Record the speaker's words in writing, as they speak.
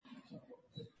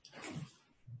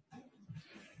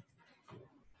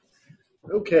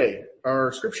Okay,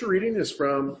 our scripture reading is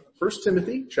from 1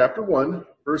 Timothy chapter 1,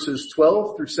 verses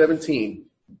 12 through 17.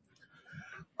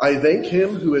 I thank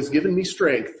him who has given me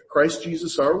strength, Christ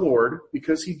Jesus our Lord,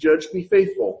 because he judged me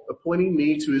faithful, appointing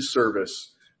me to his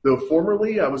service. Though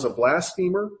formerly I was a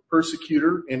blasphemer,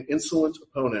 persecutor, and insolent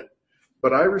opponent,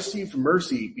 but I received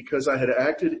mercy because I had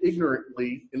acted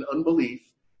ignorantly in unbelief,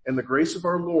 and the grace of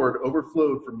our Lord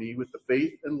overflowed for me with the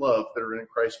faith and love that are in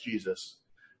Christ Jesus.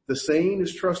 The saying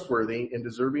is trustworthy and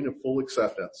deserving of full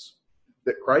acceptance,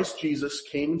 that Christ Jesus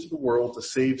came into the world to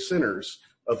save sinners,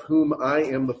 of whom I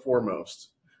am the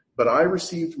foremost. But I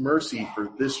received mercy for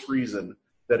this reason,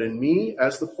 that in me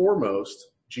as the foremost,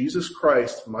 Jesus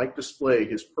Christ might display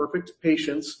his perfect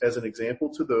patience as an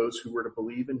example to those who were to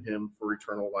believe in him for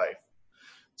eternal life.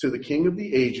 To the King of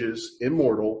the ages,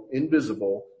 immortal,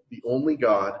 invisible, the only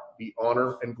God, be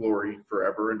honor and glory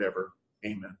forever and ever.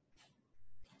 Amen.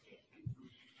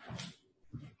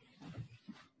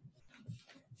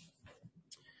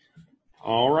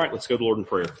 All right, let's go to the Lord in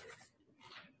prayer.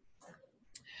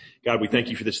 God, we thank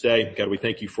you for this day. God, we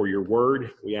thank you for your word.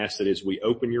 We ask that as we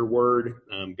open your word,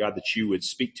 God, that you would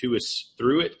speak to us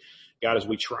through it. God, as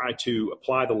we try to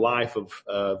apply the life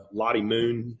of Lottie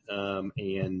Moon,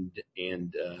 and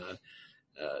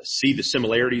see the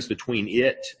similarities between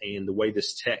it and the way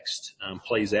this text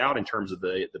plays out in terms of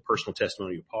the personal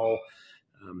testimony of Paul.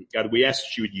 God, we ask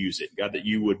that you would use it. God, that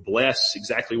you would bless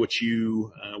exactly what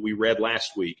we read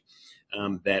last week.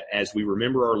 That as we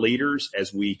remember our leaders,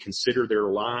 as we consider their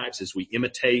lives, as we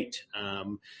imitate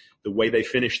the way they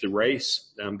finished the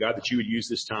race, God, that you would use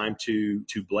this time to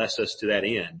bless us to that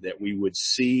end, that we would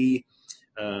see,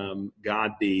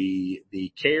 God,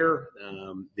 the care,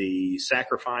 the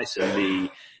sacrifice, and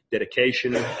the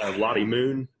dedication of Lottie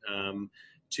Moon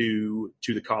to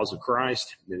the cause of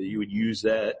Christ, that you would use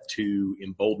that to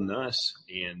embolden us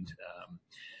and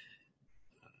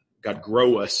God,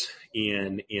 grow us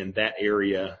in that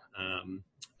area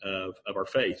of our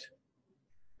faith.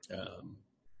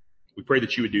 We pray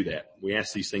that you would do that. We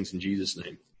ask these things in Jesus'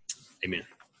 name. Amen.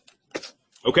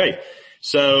 Okay.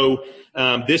 So,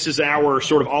 this is our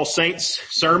sort of All Saints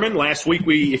sermon. Last week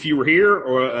if you were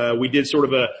here, we did sort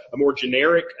of a more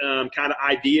generic, kind of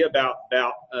idea about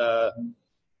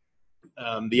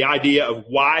the idea of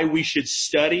why we should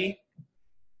study,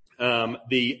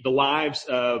 the lives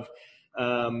of,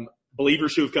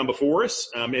 believers who have come before us,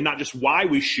 and not just why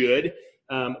we should,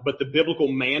 but the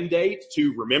biblical mandate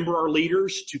to remember our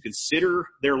leaders, to consider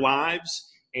their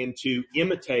lives, and to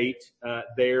imitate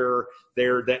the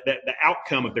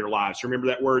outcome of their lives. Remember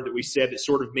that word that we said that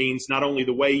sort of means not only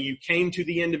the way you came to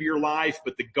the end of your life,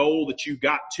 but the goal that you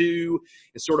got to,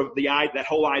 and sort of that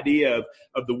whole idea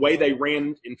of the way they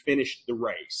ran and finished the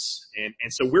race.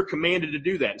 And so we're commanded to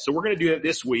do that. And so we're going to do that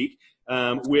this week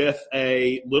with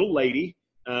a little lady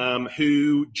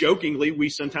who jokingly we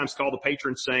sometimes call the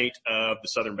patron saint of the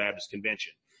Southern Baptist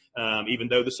Convention. Even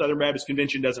though the Southern Baptist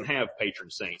Convention doesn't have patron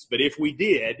saints. But if we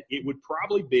did, it would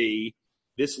probably be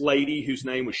this lady whose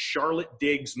name was Charlotte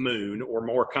Diggs Moon, or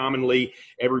more commonly,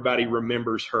 everybody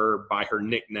remembers her by her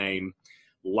nickname,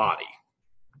 Lottie.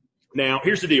 Now,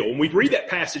 here's the deal. When we read that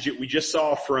passage that we just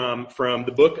saw from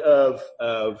the book of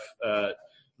the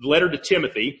letter to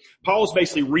Timothy, Paul is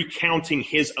basically recounting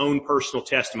his own personal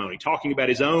testimony, talking about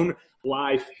his own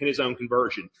life and his own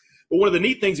conversion. But one of the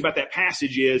neat things about that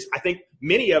passage is I think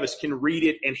many of us can read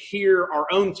it and hear our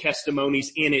own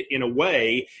testimonies in it in a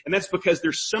way, and that's because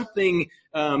there's something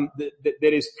that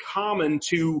is common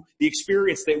to the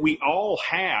experience that we all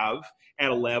have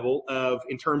at a level of,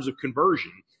 in terms of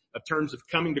conversion, in terms of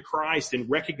coming to Christ and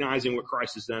recognizing what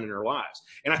Christ has done in our lives.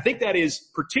 And I think that is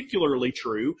particularly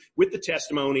true with the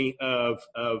testimony of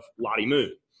Lottie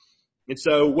Moon. And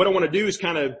so what I want to do is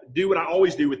kind of do what I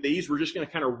always do with these. We're just going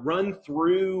to kind of run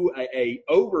through a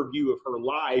overview of her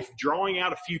life, drawing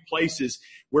out a few places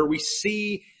where we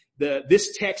see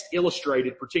this text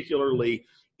illustrated, particularly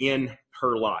in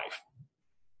her life.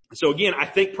 So again, I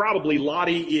think probably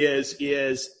Lottie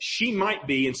she might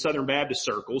be in Southern Baptist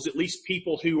circles, at least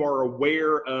people who are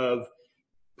aware of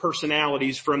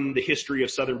personalities from the history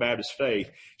of Southern Baptist faith.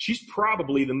 She's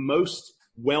probably the most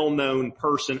well-known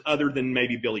person other than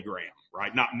maybe Billy Graham,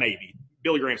 right? Not maybe.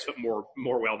 Billy Graham's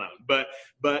more well-known. But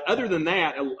other than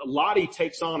that, Lottie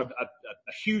takes on a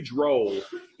huge role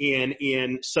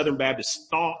in Southern Baptist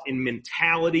thought and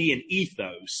mentality and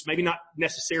ethos. Maybe not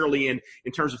necessarily in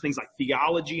terms of things like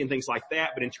theology and things like that,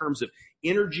 but in terms of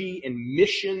energy and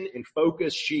mission and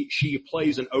focus, she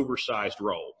plays an oversized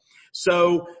role.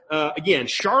 So, again,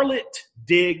 Charlotte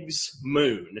Diggs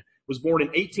Moon was born in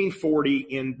 1840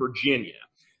 in Virginia.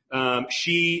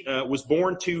 She was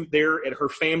born there at her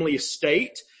family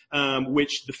estate.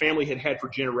 which the family had had for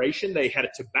generations. They had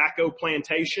a tobacco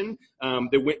plantation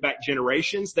that went back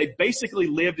generations. They basically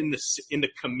lived in the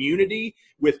community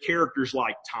with characters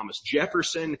like Thomas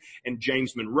Jefferson and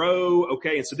James Monroe.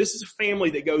 Okay, and so this is a family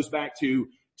that goes back to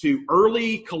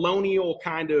early colonial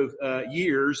kind of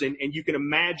years, and you can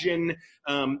imagine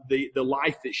the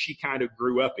life that she kind of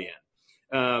grew up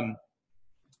in.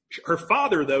 Her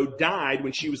father, though, died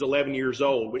when she was 11 years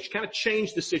old, which kind of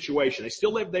changed the situation. They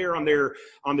still lived there on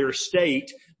their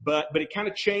estate, but it kind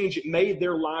of changed. It made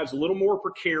their lives a little more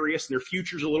precarious and their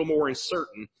futures a little more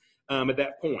uncertain at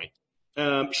that point.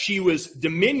 She was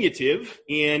diminutive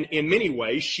in many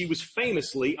ways. She was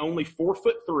famously only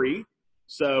 4'3".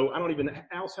 So I don't even know.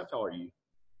 Alice, how tall are you?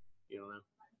 You don't know?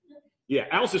 Yeah,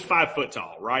 Alice is 5 foot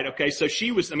tall, right? Okay, so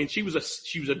she was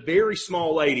a very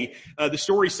small lady. The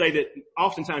stories say that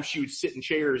oftentimes she would sit in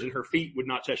chairs and her feet would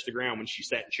not touch the ground when she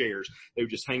sat in chairs. They would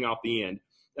just hang off the end.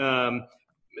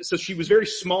 So she was very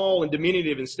small and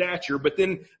diminutive in stature, but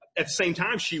then at the same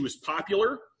time she was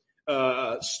popular,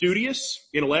 studious,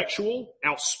 intellectual,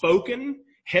 outspoken,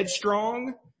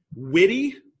 headstrong,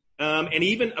 witty, and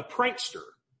even a prankster.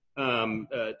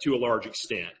 To a large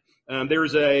extent.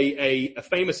 There's a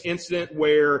famous incident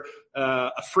where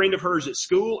a friend of hers at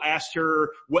school asked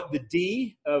her what the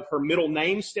D of her middle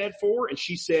name stood for, and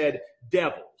she said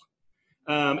devil.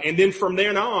 And then from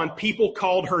then on, people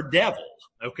called her Devil,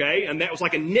 okay? And that was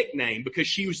like a nickname because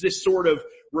she was this sort of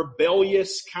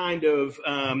rebellious kind of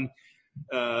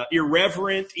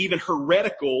irreverent, even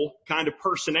heretical kind of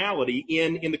personality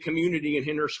in the community and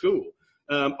in her school.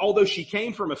 Although she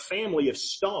came from a family of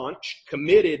staunch,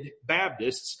 committed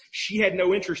Baptists, she had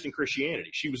no interest in Christianity.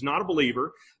 She was not a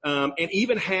believer, and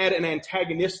even had an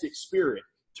antagonistic spirit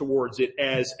towards it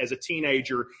as a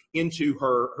teenager into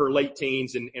her late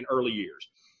teens and early years.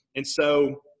 And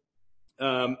so,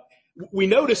 we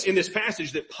notice in this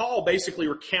passage that Paul basically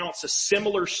recounts a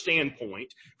similar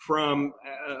standpoint from,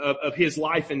 of his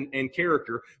life and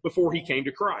character before he came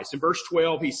to Christ. In verse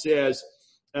 12, he says,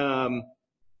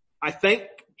 I thank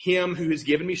him who has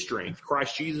given me strength,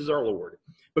 Christ Jesus our Lord,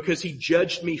 because he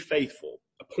judged me faithful,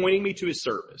 appointing me to his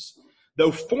service.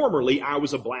 Though formerly I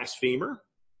was a blasphemer,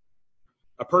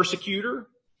 a persecutor,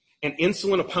 an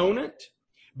insolent opponent,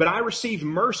 but I received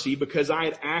mercy because I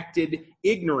had acted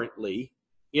ignorantly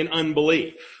in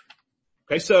unbelief.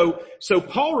 Okay, so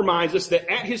Paul reminds us that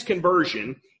at his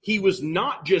conversion, he was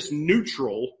not just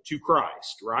neutral to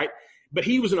Christ, right? But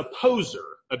he was an opposer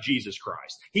of Jesus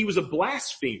Christ. He was a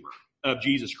blasphemer of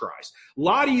Jesus Christ.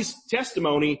 Lottie's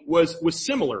testimony was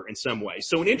similar in some ways.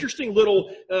 So an interesting little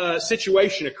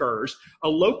situation occurs. A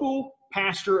local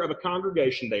pastor of a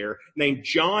congregation there named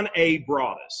John A.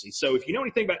 Broadus. And so if you know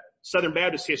anything about Southern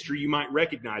Baptist history, you might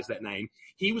recognize that name.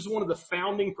 He was one of the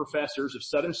founding professors of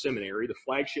Southern Seminary, the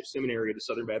flagship seminary of the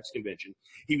Southern Baptist Convention.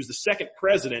 He was the second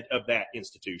president of that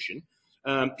institution.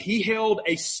 He held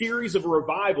a series of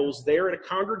revivals there at a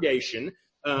congregation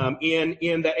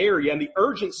in the area, and the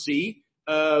urgency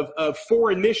of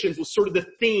foreign missions was sort of the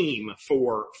theme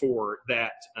for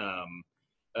that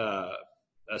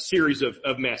a series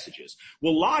of messages.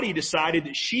 Well, Lottie decided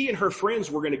that she and her friends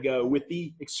were going to go with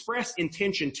the express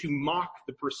intention to mock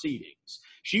the proceedings.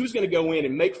 She was going to go in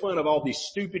and make fun of all these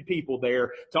stupid people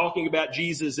there talking about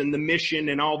Jesus and the mission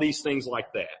and all these things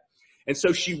like that. And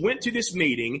so she went to this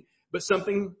meeting, but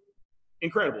something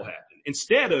incredible happened.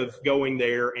 Instead of going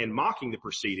there and mocking the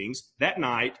proceedings, that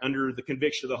night, under the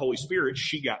conviction of the Holy Spirit,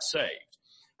 she got saved.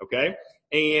 Okay?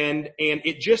 And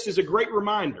it just is a great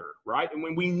reminder, right? And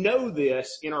when we know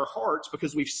this in our hearts,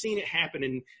 because we've seen it happen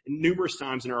in numerous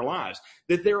times in our lives,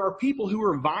 that there are people who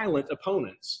are violent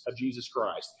opponents of Jesus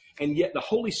Christ. And yet the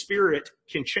Holy Spirit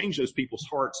can change those people's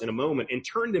hearts in a moment and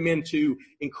turn them into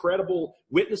incredible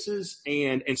witnesses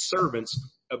and servants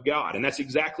of God. And that's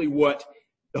exactly what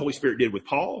the Holy Spirit did with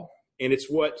Paul, and it's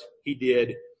what he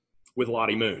did with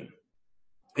Lottie Moon.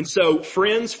 And so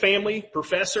friends, family,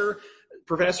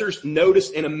 professors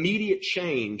noticed an immediate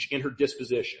change in her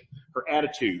disposition, her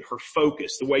attitude, her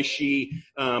focus, the way she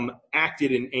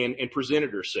acted and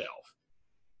presented herself.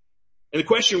 And the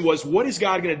question was, what is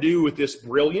God going to do with this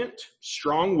brilliant,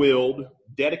 strong-willed,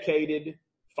 dedicated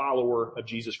follower of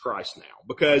Jesus Christ now?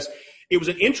 Because it was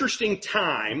an interesting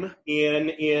time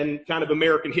in kind of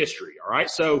American history, all right?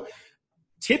 So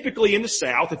typically in the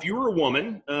South, if you were a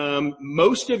woman,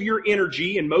 most of your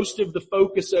energy and most of the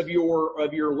focus of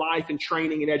your life and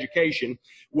training and education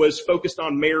was focused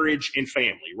on marriage and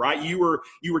family, right? You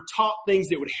were taught things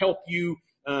that would help you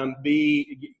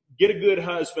get a good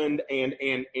husband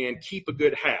and keep a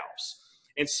good house.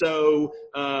 And so,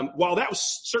 while that was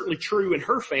certainly true in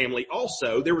her family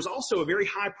also, there was also a very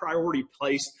high priority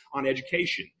placed on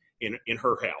education in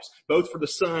her house, both for the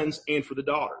sons and for the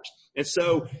daughters. And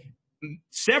so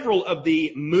several of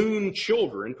the Moon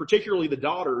children, particularly the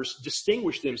daughters,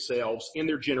 distinguished themselves in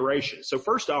their generation. So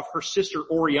first off, her sister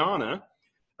Oriana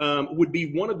would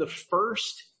be one of the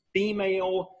first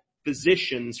female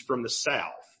physicians from the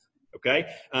South. Okay,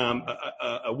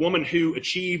 a woman who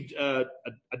achieved a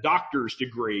doctor's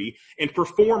degree and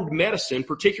performed medicine,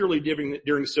 particularly during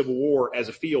the Civil War, as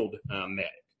a field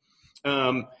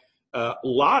medic.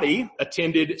 Lottie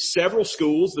attended several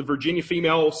schools, the Virginia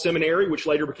Female Seminary, which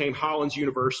later became Hollins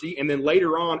University, and then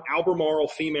later on Albemarle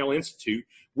Female Institute,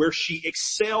 where she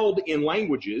excelled in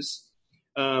languages,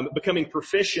 becoming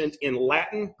proficient in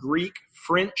Latin, Greek,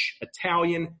 French,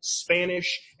 Italian,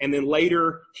 Spanish, and then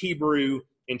later Hebrew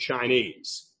and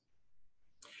Chinese.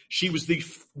 She was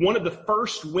one of the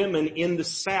first women in the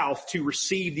South to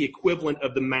receive the equivalent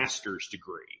of the master's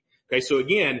degree. Okay, so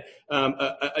again,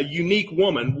 a unique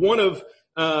woman. One of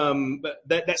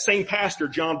that same pastor,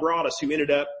 John Broadus, who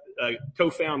ended up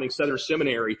co-founding Southern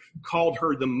Seminary, called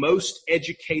her the most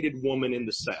educated woman in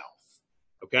the South.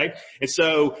 Okay, and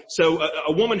so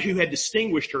a woman who had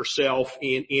distinguished herself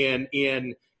in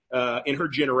her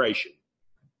generation.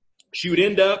 She would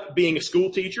end up being a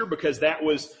school teacher because that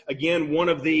was, again, one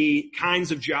of the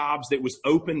kinds of jobs that was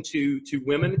open to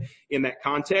women in that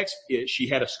context. She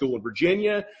had a school in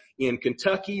Virginia, in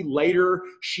Kentucky. Later,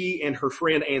 she and her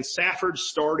friend Ann Safford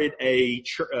started a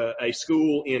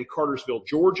school in Cartersville,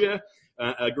 Georgia,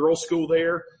 a girls' school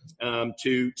there,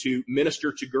 to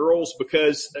minister to girls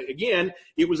because, again,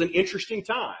 it was an interesting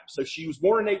time. So she was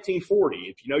born in 1840.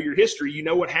 If you know your history, you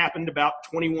know what happened about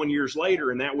 21 years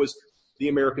later, and that was the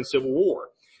American Civil War.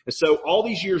 And so all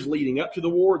these years leading up to the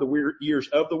war, the years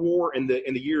of the war, and the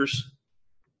years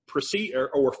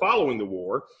or following the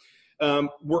war,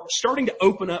 we're starting to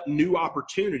open up new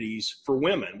opportunities for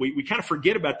women. We kind of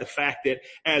forget about the fact that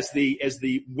as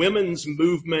the women's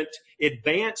movement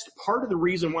advanced, part of the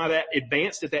reason why that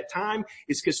advanced at that time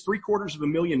is because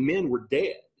 750,000 men were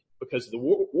dead because of the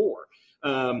war.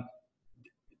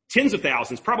 Tens of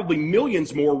thousands, probably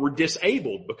millions more, were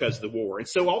disabled because of the war. And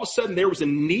so all of a sudden there was a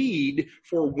need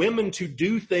for women to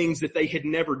do things that they had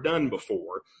never done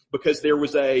before because there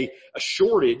was a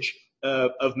shortage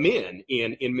of men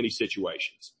in many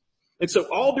situations. And so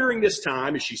all during this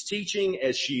time, as she's teaching,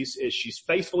 as she's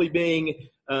faithfully being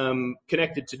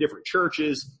connected to different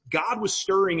churches, God was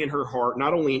stirring in her heart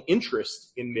not only an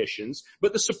interest in missions,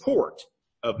 but the support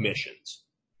of missions.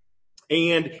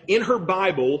 And in her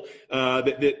Bible,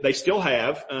 that they still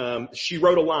have, she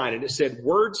wrote a line and it said,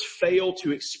 "Words fail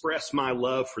to express my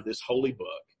love for this holy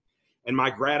book and my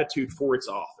gratitude for its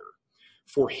author,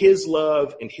 for his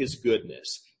love and his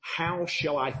goodness. How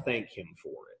shall I thank him for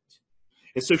it?"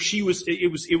 And so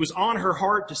it was on her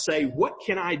heart to say, what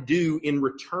can I do in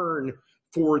return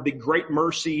for the great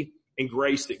mercy and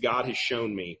grace that God has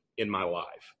shown me in my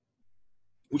life?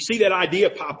 We see that idea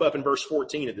pop up in verse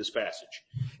 14 of this passage.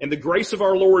 "And the grace of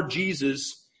our Lord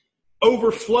Jesus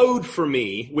overflowed for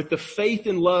me with the faith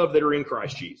and love that are in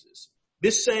Christ Jesus.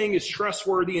 This saying is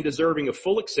trustworthy and deserving of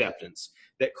full acceptance,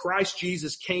 that Christ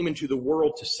Jesus came into the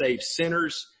world to save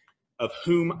sinners, of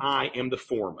whom I am the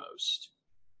foremost."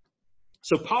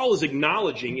 So Paul is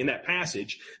acknowledging in that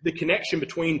passage the connection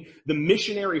between the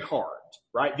missionary heart,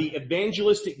 right? The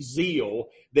evangelistic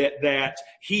zeal that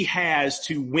he has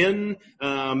to win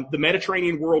the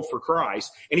Mediterranean world for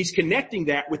Christ. And he's connecting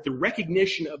that with the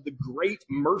recognition of the great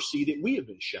mercy that we have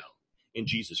been shown in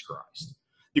Jesus Christ.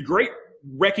 The great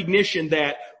recognition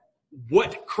that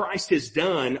what Christ has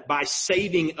done by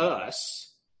saving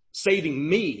us, saving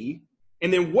me,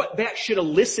 and then what that should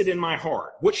elicit in my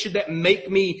heart. What should that make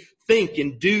me think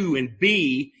and do and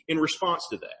be in response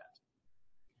to that?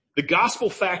 The gospel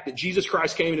fact that Jesus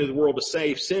Christ came into the world to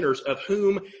save sinners, of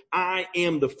whom I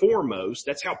am the foremost,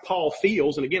 that's how Paul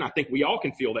feels, and again, I think we all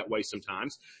can feel that way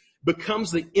sometimes,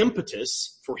 becomes the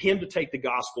impetus for him to take the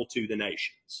gospel to the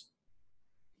nations.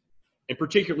 And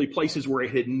particularly places where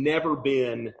it had never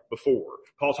been before.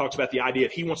 Paul talks about the idea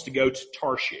that he wants to go to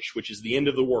Tarshish, which is the end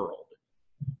of the world.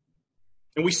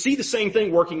 And we see the same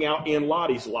thing working out in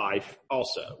Lottie's life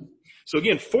also. So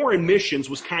again, foreign missions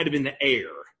was kind of in the air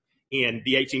in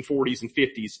the 1840s and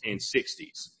 50s and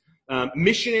 60s.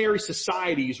 Missionary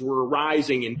societies were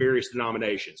arising in various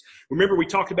denominations. Remember we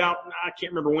talked about, I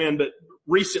can't remember when, but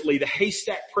recently the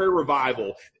Haystack Prayer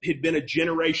Revival had been a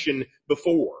generation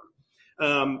before.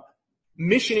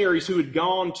 Missionaries who had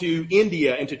gone to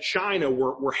India and to China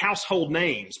were household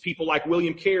names. People like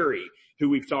William Carey, who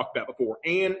we've talked about before,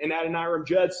 and Adoniram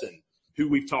Judson, who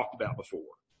we've talked about before.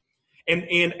 And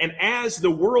as the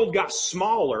world got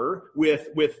smaller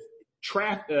with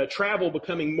travel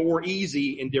becoming more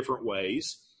easy in different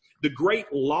ways, the great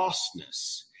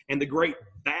lostness and the great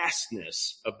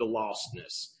vastness of the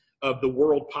lostness of the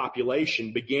world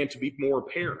population began to be more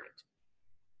apparent.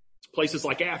 Places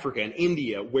like Africa and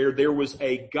India, where there was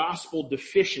a gospel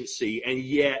deficiency and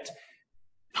yet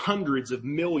hundreds of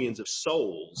millions of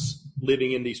souls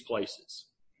living in these places.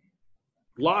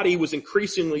 Lottie was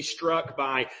increasingly struck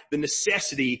by the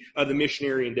necessity of the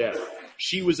missionary endeavor.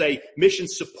 She was a mission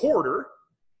supporter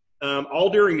all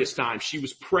during this time. She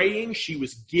was praying, she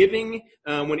was giving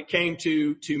when it came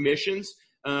to missions,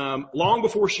 long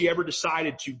before she ever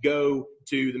decided to go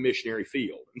to the missionary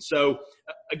field. And so,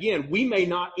 again, we may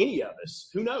not, any of us,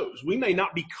 who knows, we may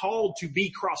not be called to be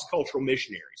cross-cultural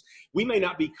missionaries. We may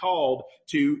not be called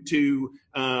to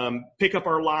pick up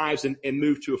our lives and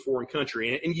move to a foreign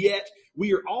country. And yet,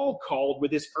 we are all called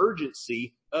with this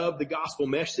urgency of the gospel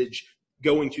message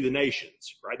going to the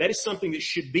nations, right? That is something that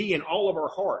should be in all of our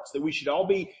hearts, that we should all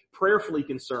be prayerfully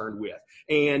concerned with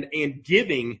and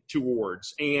giving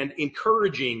towards and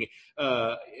encouraging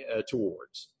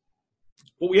towards.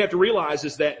 What we have to realize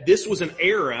is that this was an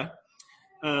era,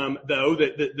 though,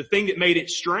 that the thing that made it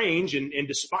strange, and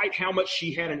despite how much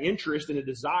she had an interest and a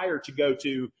desire to go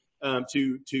to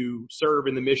serve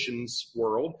in the missions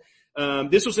world,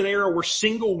 this was an era where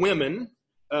single women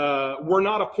were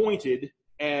not appointed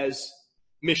as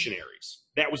missionaries.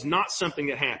 That was not something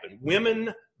that happened.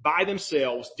 Women by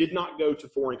themselves did not go to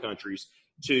foreign countries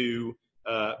to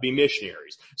be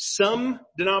missionaries. Some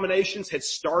denominations had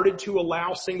started to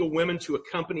allow single women to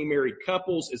accompany married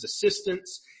couples as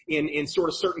assistants in sort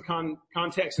of certain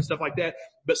contexts and stuff like that,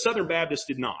 but Southern Baptists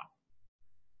did not.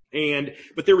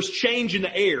 But there was change in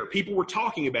the air. People were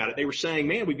talking about it. They were saying,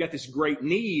 man, we've got this great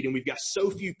need and we've got so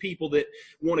few people that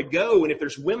want to go. And if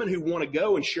there's women who want to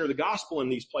go and share the gospel in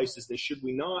these places, then should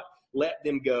we not let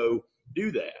them go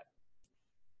do that?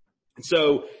 And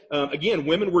so, again,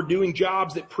 women were doing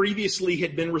jobs that previously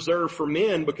had been reserved for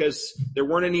men because there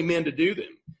weren't any men to do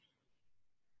them.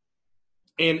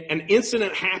 And an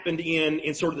incident happened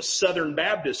in sort of the Southern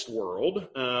Baptist world,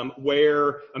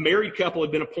 where a married couple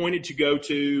had been appointed to go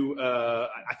to,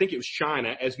 I think it was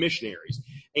China, as missionaries.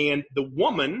 And the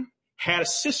woman had a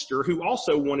sister who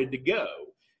also wanted to go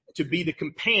to be the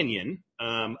companion,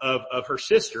 of her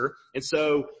sister. And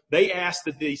so they asked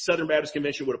that the Southern Baptist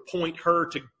Convention would appoint her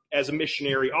as a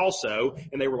missionary also.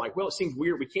 And they were like, well, it seems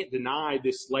weird. We can't deny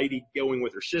this lady going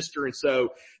with her sister. And so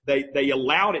they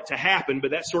allowed it to happen,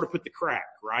 but that sort of put the crack,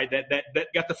 right? That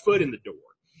got the foot in the door.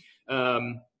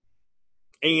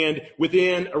 And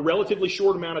within a relatively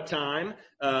short amount of time,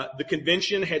 the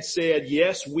convention had said,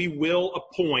 yes, we will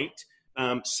appoint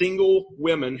single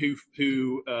women who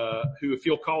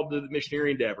feel called to the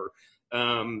missionary endeavor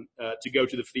to go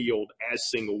to the field as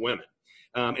single women.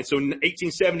 And so in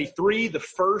 1873, the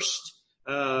first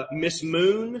Miss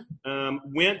Moon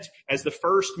went as the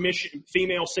first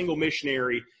female single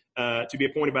missionary to be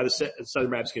appointed by the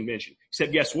Southern Baptist Convention.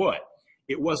 Except guess what?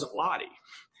 It wasn't Lottie.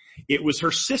 It was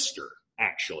her sister,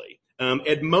 actually,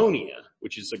 Edmonia,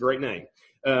 which is a great name.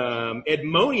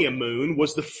 Edmonia Moon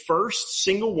was the first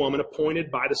single woman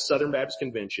appointed by the Southern Baptist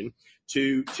Convention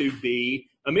to be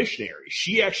a missionary.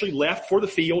 She actually left for the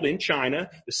field in China,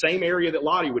 the same area that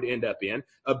Lottie would end up in,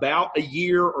 about a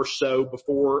year or so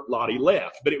before Lottie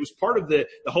left. But it was part of the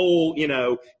whole,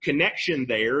 connection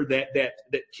there that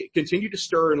continued to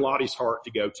stir in Lottie's heart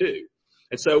to go too.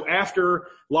 And so after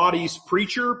Lottie's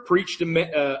preacher preached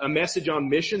a message on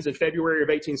missions in February of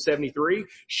 1873,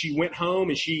 she went home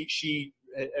and she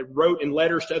wrote in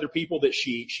letters to other people that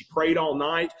she prayed all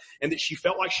night and that she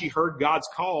felt like she heard God's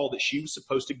call that she was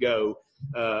supposed to go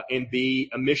and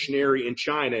be a missionary in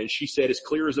China. And she said, as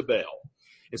clear as a bell.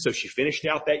 And so she finished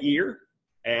out that year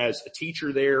as a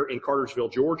teacher there in Cartersville,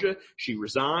 Georgia. She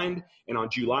resigned, and on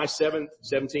July 7th,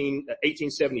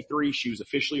 1873, she was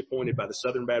officially appointed by the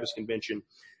Southern Baptist Convention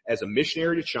as a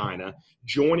missionary to China,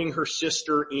 joining her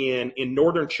sister in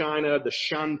northern China, the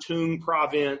Shantung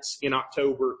province, in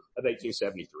October of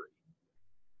 1873.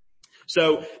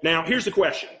 So now here's the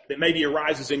question that maybe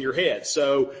arises in your head.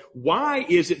 So why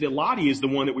is it that Lottie is the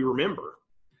one that we remember?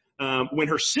 When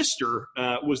her sister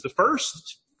was the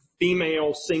first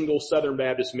female single Southern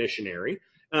Baptist missionary,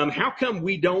 how come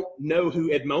we don't know who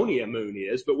Edmonia Moon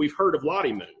is, but we've heard of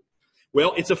Lottie Moon?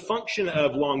 Well, it's a function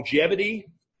of longevity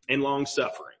and long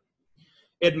suffering.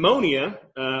 Edmonia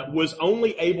was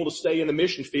only able to stay in the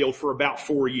mission field for about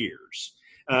 4 years.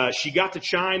 She got to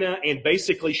China and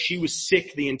basically she was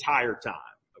sick the entire time.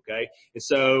 Okay, and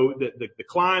so the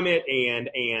climate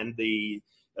and the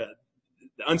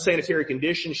the unsanitary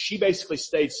conditions. She basically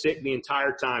stayed sick the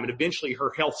entire time, and eventually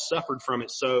her health suffered from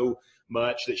it so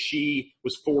much that she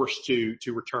was forced to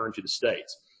return to the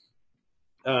States.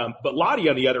 But Lottie,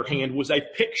 on the other hand, was a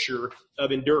picture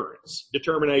of endurance,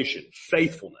 determination,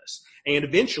 faithfulness, and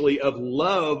eventually of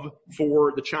love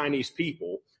for the Chinese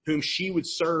people, whom she would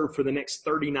serve for the next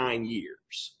 39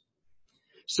 years.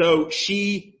 So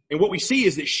and what we see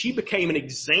is that she became an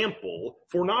example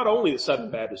for not only the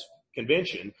Southern Baptist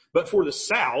Convention, but for the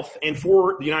South and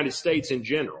for the United States in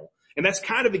general. And that's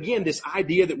kind of, again, this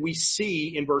idea that we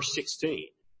see in verse 16.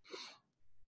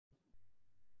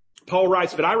 Paul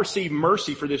writes, "But I receive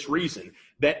mercy for this reason,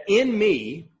 that in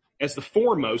me, as the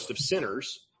foremost of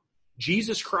sinners,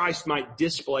 Jesus Christ might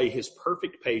display his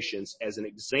perfect patience as an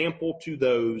example to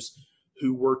those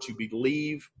who were to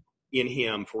believe in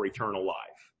him for eternal life."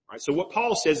 Right? So what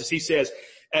Paul says is, he says,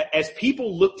 as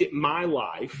people looked at my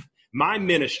life, my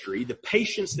ministry, the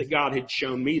patience that God had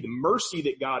shown me, the mercy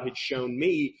that God had shown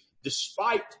me,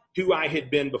 despite who I had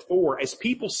been before, as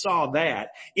people saw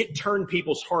that, it turned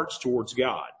people's hearts towards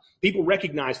God. People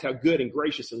recognized how good and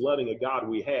gracious and loving a God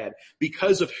we had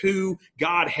because of who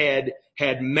God had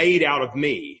made out of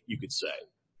me, you could say.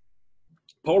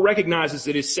 Paul recognizes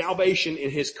that his salvation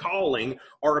and his calling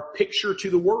are a picture to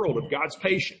the world of God's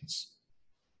patience.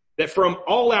 That from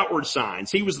all outward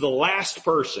signs, he was the last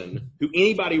person who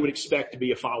anybody would expect to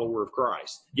be a follower of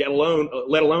Christ, let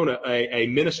alone a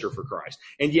minister for Christ.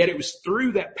 And yet it was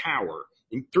through that power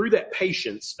and through that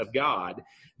patience of God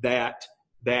that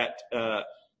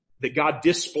God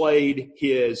displayed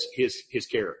his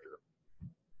character.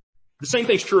 The same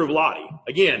thing's true of Lottie.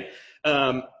 Again,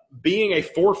 being a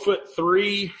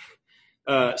 4'3",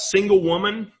 single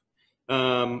woman,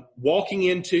 walking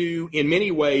into, in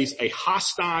many ways, a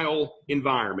hostile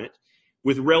environment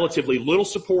with relatively little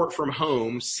support from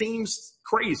home seems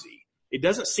crazy. It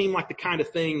doesn't seem like the kind of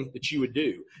thing that you would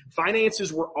do.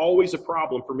 Finances were always a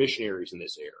problem for missionaries in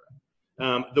this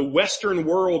era. The Western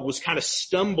world was kind of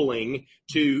stumbling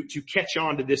to catch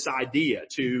on to this idea,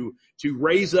 to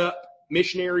raise up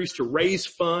missionaries, to raise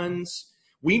funds.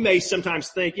 We may sometimes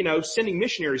think, sending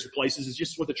missionaries to places is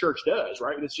just what the church does,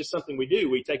 right? It's just something we do.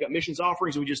 We take up missions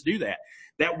offerings and we just do that.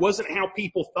 That wasn't how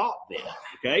people thought then,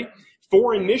 okay?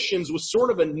 Foreign missions was sort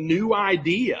of a new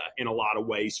idea in a lot of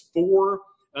ways for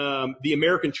the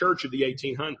American church of the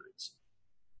 1800s.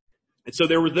 And so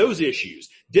there were those issues,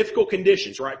 difficult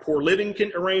conditions, right? Poor living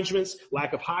arrangements,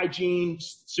 lack of hygiene,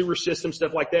 sewer systems,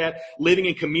 stuff like that, living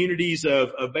in communities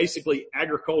of basically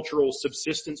agricultural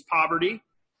subsistence poverty.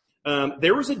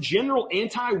 There was a general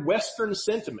anti-Western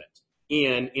sentiment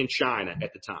in China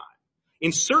at the time.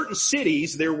 In certain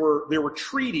cities, there were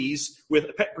treaties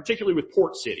particularly with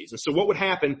port cities. And so what would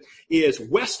happen is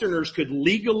Westerners could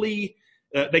legally,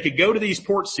 they could go to these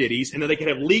port cities and then they could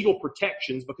have legal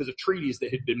protections because of treaties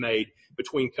that had been made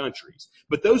between countries.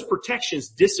 But those protections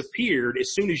disappeared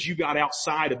as soon as you got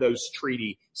outside of those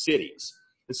treaty cities.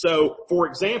 And so, for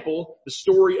example, the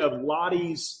story of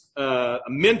Lottie's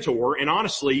mentor, and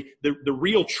honestly, the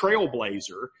real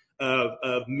trailblazer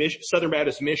of Southern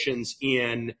Baptist missions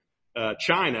in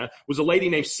China was a lady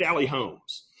named Sally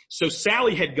Holmes. So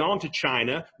Sally had gone to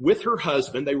China with her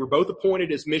husband. They were both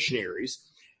appointed as missionaries.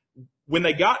 When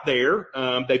they got there,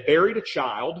 they buried a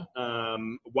child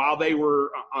while they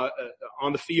were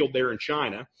on the field there in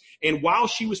China. And while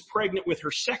she was pregnant with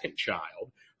her second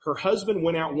child, her husband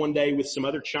went out one day with some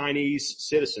other Chinese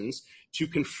citizens to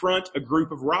confront a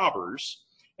group of robbers,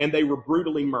 and they were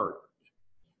brutally murdered.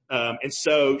 And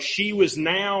so she was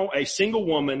now a single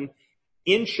woman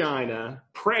in China,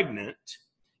 pregnant.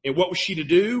 And what was she to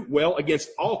do? Well, against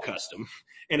all custom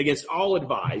and against all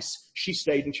advice, she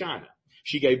stayed in China.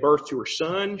 She gave birth to her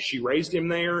son. She raised him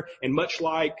there. And much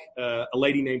like a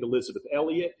lady named Elizabeth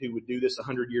Elliot, who would do this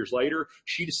 100 years later,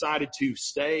 she decided to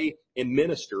stay and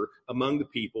minister among the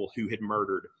people who had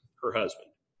murdered her husband.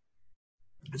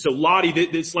 And so Lottie,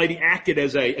 this lady acted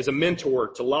as a mentor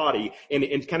to Lottie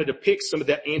and kind of depicts some of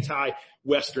that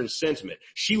anti-Western sentiment.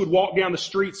 She would walk down the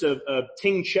streets of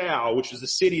Tingchao, which is the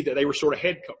city that they were sort of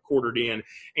headquartered in,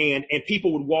 and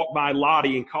people would walk by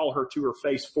Lottie and call her to her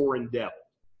face foreign devil.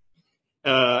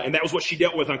 And that was what she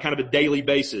dealt with on kind of a daily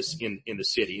basis in the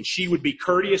city. And she would be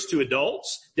courteous to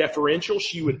adults, deferential.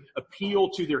 She would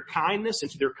appeal to their kindness and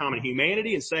to their common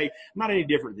humanity and say, I'm not any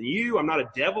different than you. I'm not a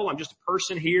devil. I'm just a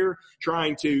person here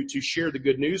trying to share the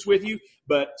good news with you.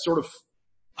 But sort of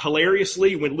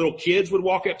hilariously, when little kids would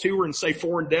walk up to her and say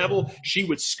foreign devil, she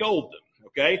would scold them.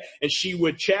 Okay? And she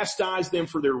would chastise them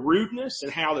for their rudeness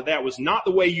and how that was not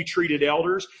the way you treated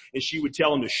elders. And she would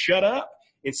tell them to shut up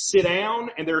and sit down.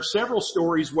 And there are several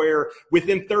stories where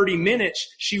within 30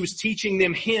 minutes, she was teaching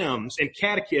them hymns and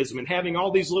catechism and having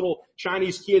all these little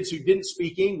Chinese kids who didn't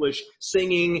speak English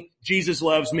singing Jesus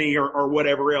Loves Me or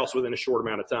whatever else within a short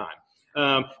amount of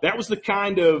time. That was the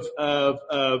kind of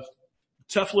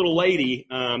tough little lady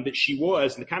that she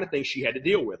was, and the kind of thing she had to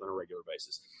deal with on a regular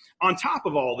basis. On top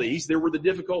of all these, there were the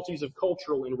difficulties of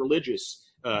cultural and religious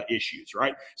issues,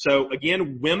 right? So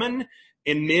again, women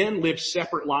and men lived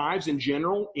separate lives in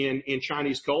general in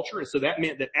Chinese culture, and so that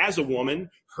meant that as a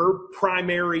woman, her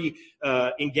primary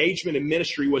engagement in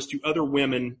ministry was to other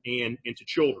women and to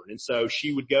children. And so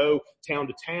she would go town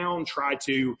to town, try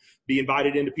to be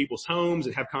invited into people's homes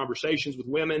and have conversations with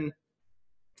women.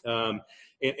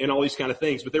 And all these kind of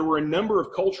things. But there were a number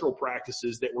of cultural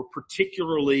practices that were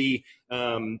particularly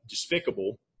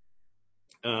despicable,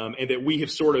 and that we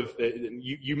have sort of,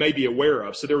 you may be aware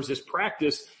of. So there was this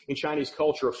practice in Chinese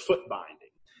culture of foot binding.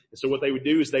 And so what they would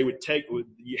do is they would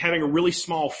having a really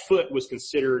small foot was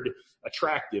considered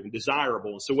attractive and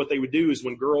desirable. And so what they would do is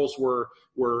when girls were,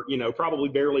 probably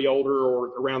barely older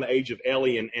or around the age of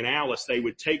Ellie and Alice, they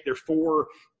would take their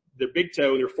big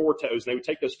toe, their four toes, and they would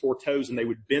take those four toes and they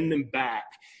would bend them back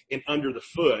and under the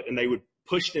foot, and they would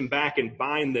push them back and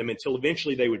bind them until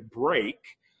eventually they would break,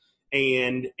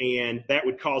 and that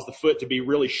would cause the foot to be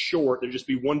really short. There'd just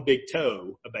be one big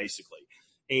toe, basically.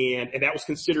 And that was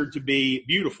considered to be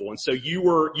beautiful. And so you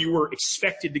were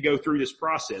expected to go through this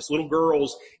process. Little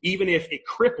girls, even if it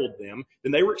crippled them,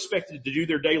 then they were expected to do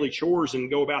their daily chores and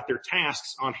go about their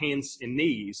tasks on hands and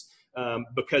knees.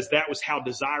 Because that was how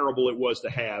desirable it was to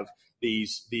have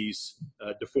these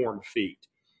deformed feet.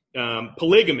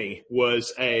 Polygamy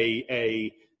was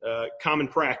a common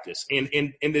practice,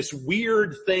 and this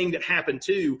weird thing that happened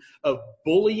too of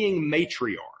bullying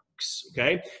matriarchs.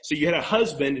 Okay, so you had a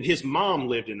husband and his mom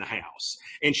lived in the house,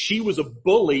 and she was a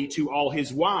bully to all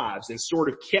his wives and sort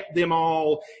of kept them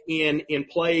all in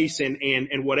place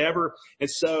and whatever. And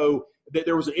so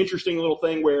there was an interesting little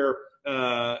thing where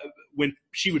when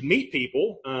she would meet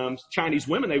people, Chinese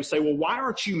women, they would say, well, why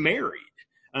aren't you married?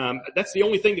 That's the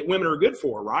only thing that women are good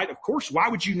for, right? Of course, why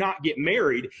would you not get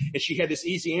married? And she had this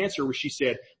easy answer where she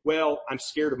said, well, I'm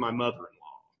scared of my mother-in-law.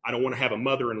 I don't want to have a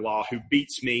mother-in-law who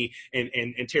beats me and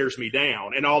tears me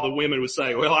down. And all the women would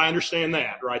say, well, I understand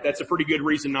that, right? That's a pretty good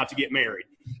reason not to get married.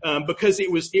 Because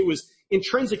it was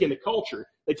intrinsic in the culture.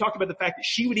 They talked about the fact that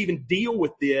she would even deal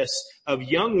with this of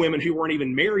young women who weren't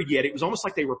even married yet. It was almost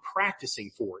like they were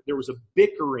practicing for it. There was a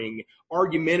bickering,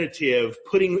 argumentative,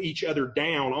 putting each other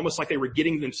down, almost like they were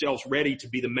getting themselves ready to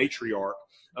be the matriarch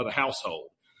of a household.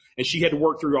 And she had to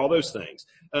work through all those things.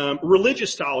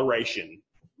 Religious toleration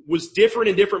was different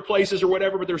in different places or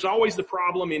whatever, but there's always the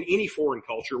problem in any foreign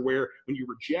culture where when you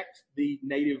reject the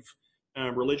native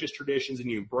religious traditions and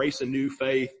you embrace a new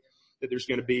faith, that there's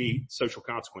going to be social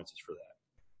consequences for that.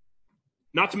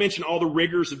 Not to mention all the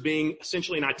rigors of being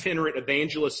essentially an itinerant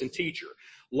evangelist and teacher,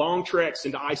 long treks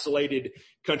into isolated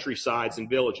countrysides and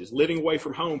villages, living away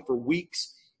from home for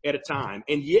weeks at a time.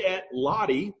 And yet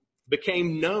Lottie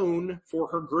became known for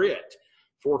her grit,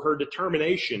 for her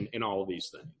determination in all of these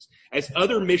things. As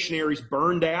other missionaries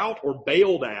burned out or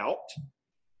bailed out,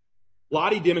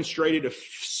 Lottie demonstrated a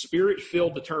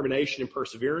spirit-filled determination and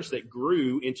perseverance that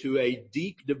grew into a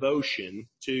deep devotion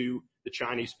to the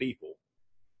Chinese people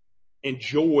and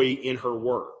joy in her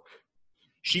work.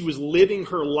 She was living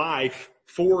her life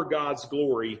for God's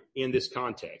glory in this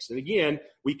context. And again,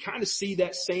 we kind of see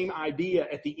that same idea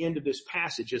at the end of this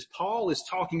passage as Paul is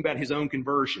talking about his own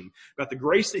conversion, about the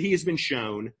grace that he has been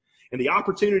shown and the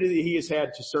opportunity that he has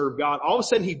had to serve God. All of a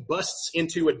sudden he busts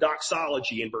into a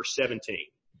doxology in verse 17.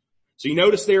 So you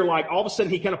notice there, like all of a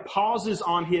sudden he kind of pauses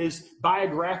on his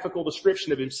biographical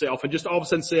description of himself and just all of a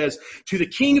sudden says, to the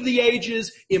King of the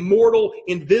ages, immortal,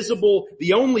 invisible,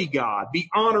 the only God, be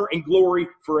honor and glory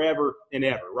forever and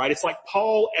ever, right? It's like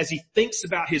Paul, as he thinks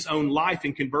about his own life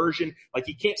and conversion, like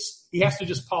he has to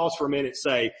just pause for a minute and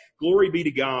say, glory be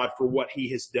to God for what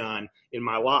he has done in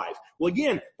my life. Well,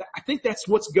 again, I think that's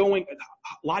what's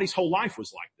Lottie's whole life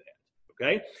was like that.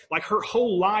 Okay? Like her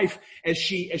whole life as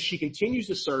she continues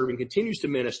to serve and continues to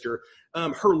minister,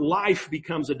 her life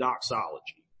becomes a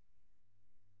doxology.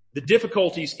 The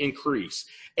difficulties increase.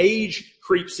 Age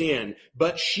creeps in,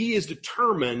 but she is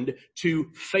determined to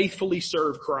faithfully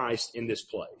serve Christ in this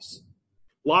place.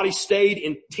 Lottie stayed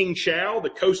in Tingchao,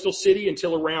 the coastal city,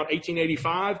 until around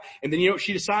 1885. And then you know what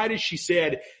she decided? She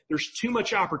said, there's too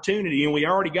much opportunity and we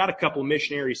already got a couple of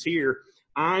missionaries here.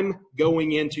 I'm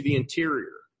going into the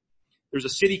interior. There's a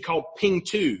city called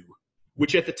Pingtu,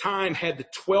 which at the time had the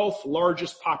 12th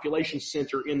largest population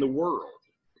center in the world.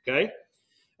 Okay?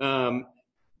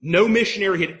 No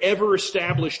missionary had ever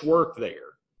established work there.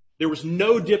 There was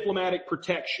no diplomatic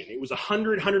protection. It was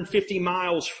 150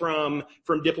 miles from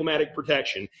diplomatic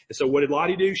protection. And so what did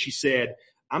Lottie do? She said,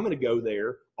 I'm going to go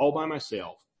there all by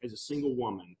myself as a single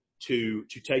woman to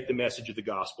take the message of the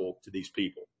gospel to these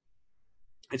people.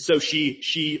 And so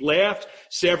she left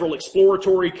several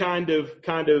exploratory kind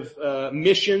of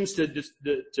missions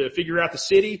to figure out the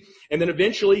city. And then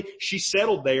eventually she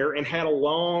settled there and had a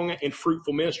long and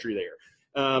fruitful ministry there.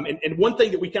 And one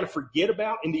thing that we kind of forget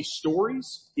about in these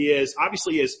stories is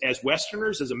obviously as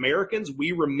Westerners, as Americans,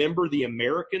 we remember the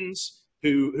Americans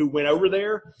who went over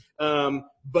there.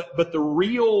 But the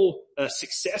real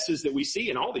successes that we see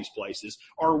in all these places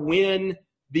are when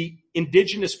the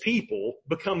indigenous people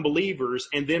become believers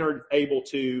and then are able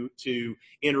to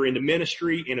enter into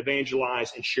ministry and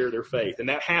evangelize and share their faith. And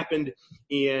that happened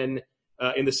in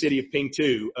the city of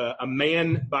Pingtu. A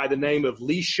man by the name of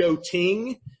Li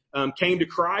Shou-ting came to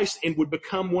Christ and would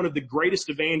become one of the greatest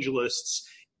evangelists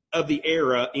of the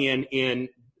era in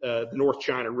the North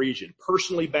China region,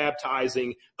 personally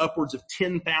baptizing upwards of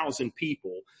 10,000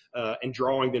 people and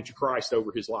drawing them to Christ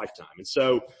over his lifetime. And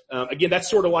so, again, that's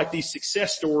sort of like these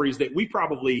success stories that we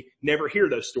probably never hear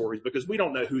those stories because we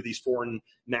don't know who these foreign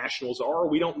nationals are.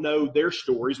 We don't know their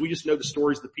stories. We just know the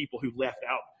stories of the people who left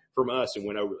out from us and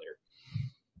went over there.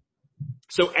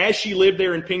 So as she lived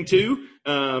there in Pingtu,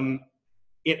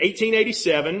 in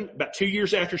 1887, about 2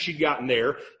 years after she'd gotten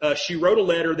there, she wrote a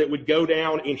letter that would go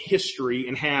down in history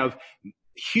and have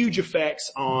huge effects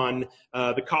on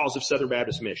the cause of Southern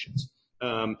Baptist missions.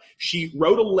 She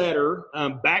wrote a letter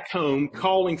back home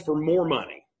calling for more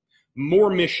money,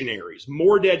 more missionaries,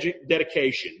 more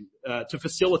dedication to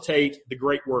facilitate the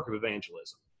great work of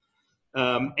evangelism.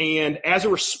 And as a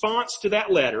response to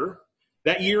that letter,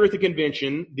 that year at the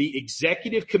convention, the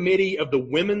executive committee of the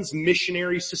Women's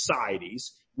Missionary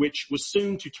Societies, which was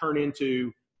soon to turn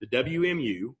into the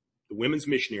WMU, the Women's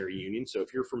Missionary Union. So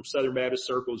if you're from Southern Baptist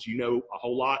circles, you know a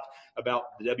whole lot about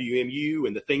the WMU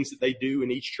and the things that they do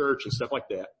in each church and stuff like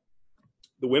that.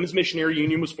 The Women's Missionary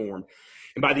Union was formed.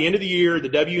 And by the end of the year, the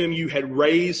WMU had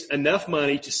raised enough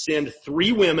money to send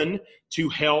 3 women to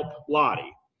help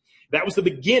Lottie. That was the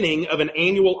beginning of an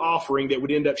annual offering that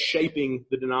would end up shaping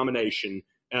the denomination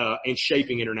and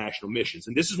shaping international missions.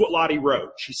 And this is what Lottie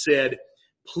wrote. She said,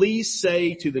 please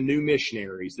say to the new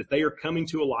missionaries that they are coming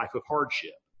to a life of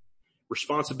hardship,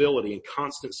 responsibility, and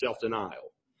constant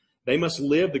self-denial. They must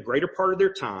live the greater part of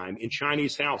their time in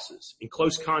Chinese houses, in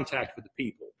close contact with the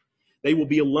people. They will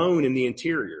be alone in the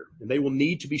interior, and they will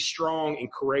need to be strong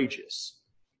and courageous.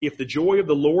 If the joy of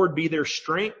the Lord be their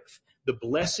strength, the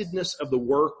blessedness of the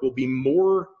work will be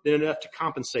more than enough to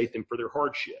compensate them for their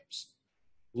hardships.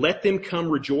 Let them come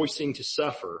rejoicing to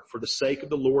suffer for the sake of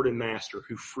the Lord and Master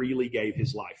who freely gave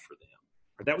his life for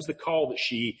them. That was the call that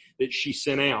she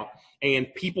sent out, and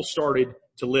people started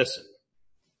to listen.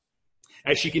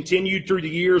 As she continued through the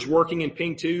years working in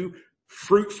Pingtu,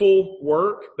 fruitful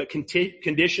work, but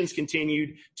conditions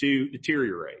continued to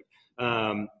deteriorate.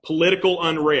 Political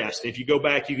unrest. If you go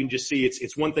back, you can just see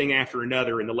it's one thing after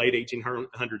another in the late 1800s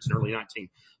and early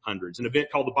 1900s. An event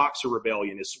called the Boxer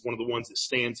Rebellion is one of the ones that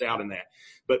stands out in that.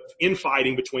 But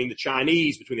infighting between the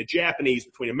Chinese, between the Japanese,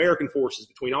 between American forces,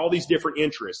 between all these different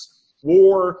interests.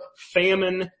 War,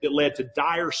 famine that led to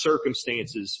dire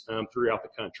circumstances throughout the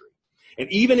country.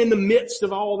 And even in the midst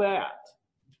of all that,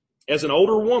 as an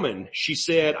older woman, she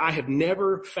said, I have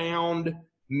never found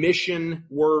mission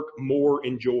work more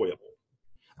enjoyable.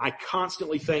 I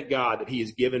constantly thank God that he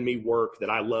has given me work that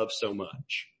I love so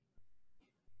much.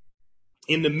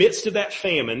 In the midst of that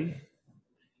famine,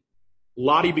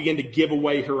 Lottie began to give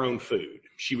away her own food.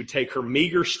 She would take her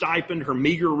meager stipend, her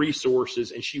meager resources,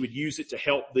 and she would use it to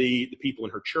help the people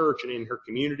in her church and in her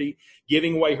community,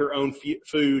 giving away her own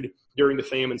food during the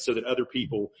famine so that other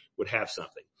people would have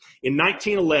something. In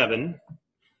 1911,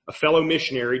 a fellow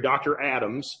missionary, Dr.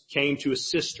 Adams, came to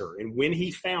assist her, and when he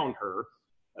found her,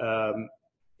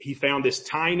 he found this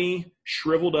tiny,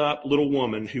 shriveled up little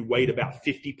woman who weighed about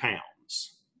 50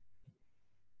 pounds.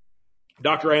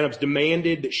 Dr. Adams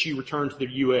demanded that she return to the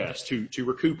U.S. to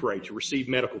recuperate, to receive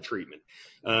medical treatment.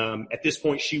 At this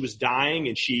point, she was dying,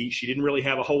 and she didn't really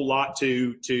have a whole lot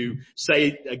to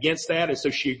say against that, and so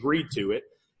she agreed to it.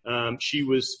 She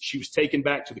was taken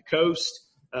back to the coast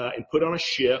and put on a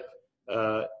ship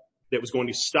that was going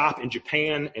to stop in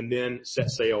Japan and then set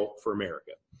sail for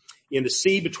America. In the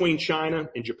sea between China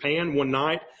and Japan, one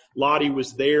night, Lottie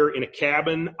was there in a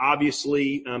cabin,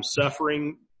 obviously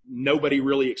suffering. Nobody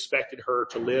really expected her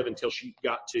to live until she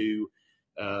got to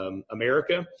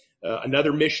America.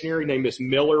 Another missionary named Miss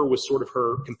Miller was sort of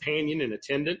her companion and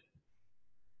attendant.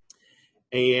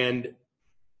 And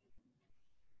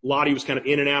Lottie was kind of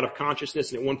in and out of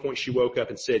consciousness, and at one point she woke up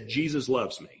and said, Jesus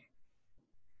loves me.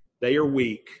 They are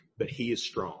weak, but he is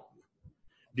strong.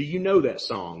 Do you know that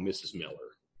song, Mrs. Miller?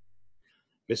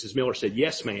 Mrs. Miller said,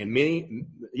 yes, ma'am.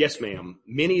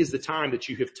 Many is the time that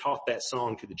you have taught that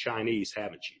song to the Chinese,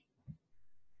 haven't you?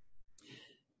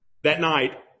 That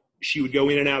night, she would go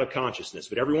in and out of consciousness,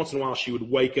 but every once in a while she would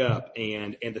wake up,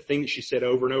 and the thing that she said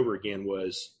over and over again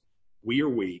was, we are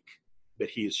weak, but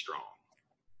he is strong.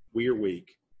 We are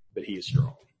weak, but he is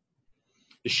strong.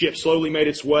 The ship slowly made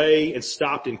its way and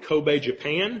stopped in Kobe,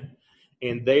 Japan,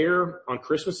 and there on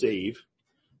Christmas Eve,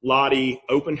 Lottie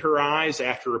opened her eyes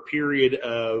after a period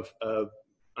of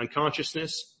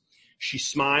unconsciousness. She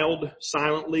smiled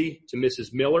silently to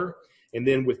Mrs. Miller, and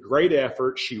then with great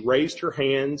effort, she raised her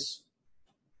hands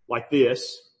like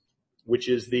this, which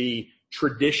is the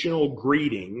traditional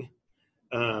greeting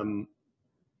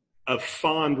of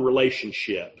fond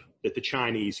relationship that the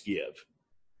Chinese give.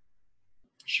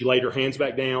 She laid her hands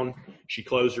back down, she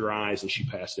closed her eyes, and she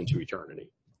passed into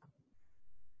eternity.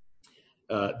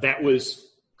 That was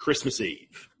Christmas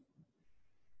Eve.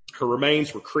 Her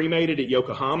remains were cremated at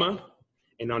Yokohama,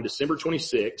 and on December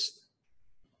 26th,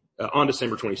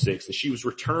 and she was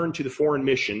returned to the Foreign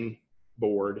Mission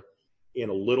Board in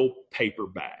a little paper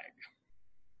bag.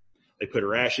 They put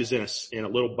her ashes in a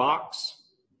little box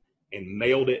and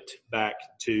mailed it back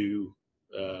to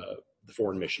the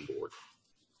Foreign Mission Board.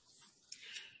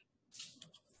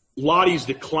 Lottie's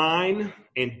decline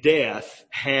and death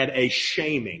had a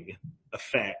shaming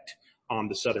effect on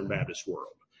the Southern Baptist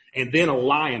world, and then a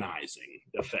lionizing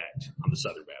effect on the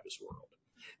Southern Baptist world.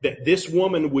 That this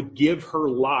woman would give her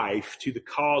life to the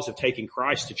cause of taking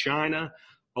Christ to China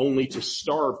only to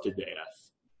starve to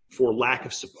death for lack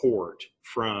of support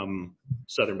from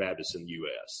Southern Baptists in the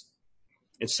U.S.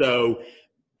 And so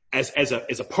as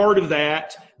a part of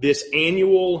that, this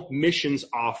annual missions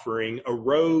offering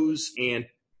arose and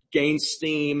gained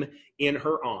steam in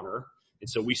her honor. And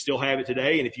so we still have it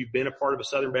today. And if you've been a part of a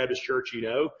Southern Baptist church, you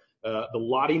know, the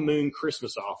Lottie Moon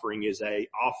Christmas offering is a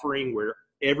offering where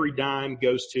every dime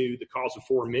goes to the cause of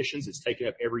foreign missions. It's taken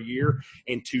up every year.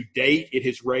 And to date, it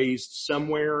has raised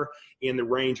somewhere in the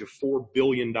range of $4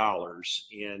 billion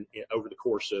over the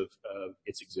course of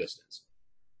its existence.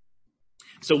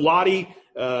 So Lottie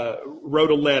wrote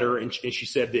a letter, and she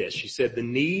said this. She said, the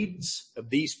needs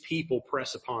of these people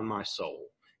press upon my soul,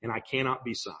 and I cannot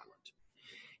be silent.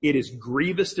 It is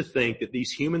grievous to think that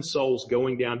these human souls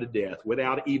going down to death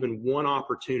without even one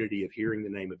opportunity of hearing the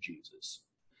name of Jesus.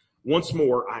 Once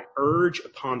more, I urge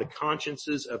upon the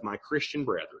consciences of my Christian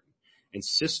brethren and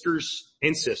sisters,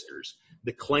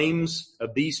 the claims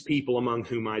of these people among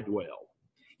whom I dwell.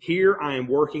 Here I am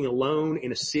working alone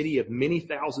in a city of many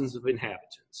thousands of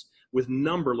inhabitants, with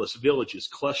numberless villages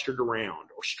clustered around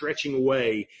or stretching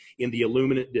away in the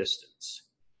illuminate distance.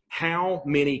 How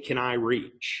many can I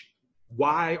reach?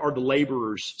 Why are the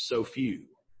laborers so few?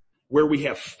 Where we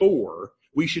have 4,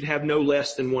 we should have no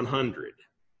less than 100.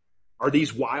 Are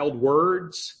these wild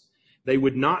words? They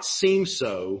would not seem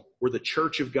so were the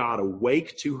church of God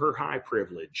awake to her high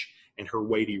privilege and her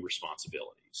weighty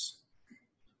responsibilities.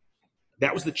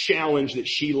 That was the challenge that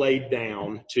she laid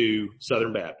down to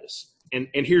Southern Baptists. And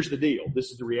here's the deal.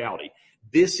 This is the reality.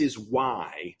 This is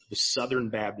why the Southern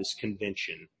Baptist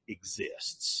Convention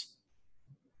exists.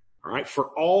 All right. For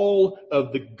all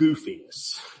of the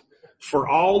goofiness, for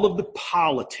all of the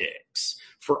politics,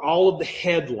 for all of the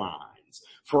headlines,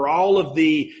 for all of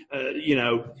the,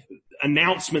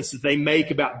 announcements that they make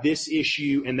about this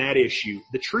issue and that issue,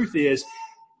 the truth is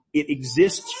it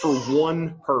exists for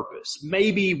one purpose,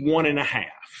 maybe one and a half.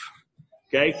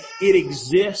 Okay. It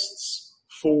exists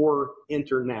for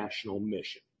international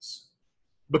missions.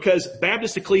 Because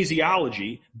Baptist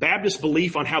ecclesiology, Baptist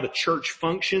belief on how the church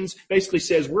functions, basically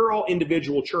says we're all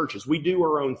individual churches. We do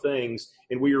our own things,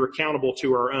 and we are accountable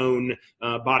to our own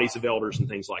bodies of elders and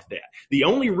things like that. The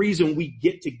only reason we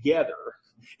get together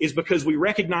is because we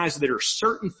recognize that there are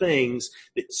certain things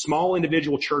that small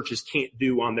individual churches can't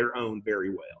do on their own very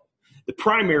well. The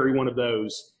primary one of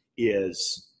those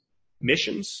is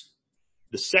missions.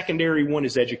 The secondary one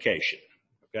is education.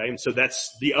 Okay. And so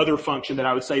that's the other function that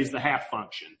I would say is the half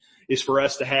function, is for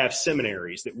us to have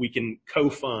seminaries that we can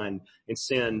co-fund and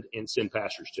send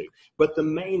pastors to. But the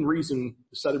main reason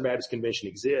the Southern Baptist Convention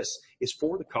exists is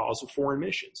for the cause of foreign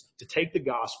missions, to take the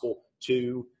gospel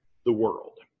to the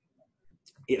world.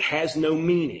 It has no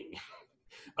meaning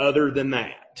other than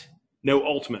that, no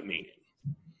ultimate meaning.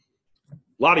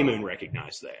 Lottie Moon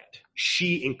recognized that.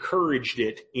 She encouraged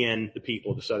it in the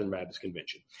people of the Southern Baptist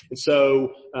Convention. And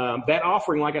so that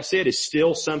offering, like I said, is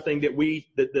still something that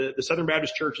the Southern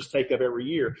Baptist churches take up every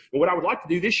year. And what I would like to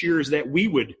do this year is that we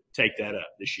would take that up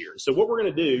this year. So what we're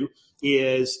going to do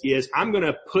is I'm going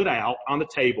to put out on the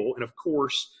table, and of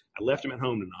course, I left them at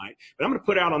home tonight, but I'm going to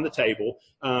put out on the table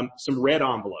some red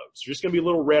envelopes. There's just going to be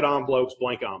little red envelopes,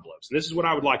 blank envelopes. And this is what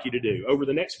I would like you to do over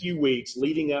the next few weeks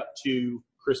leading up to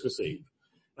Christmas Eve.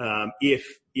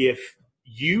 If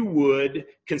you would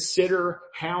consider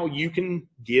how you can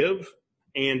give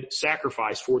and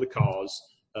sacrifice for the cause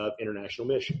of international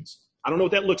missions. I don't know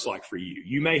what that looks like for you.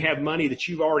 You may have money that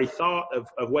you've already thought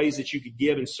of ways that you could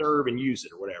give and serve and use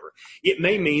it or whatever. It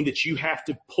may mean that you have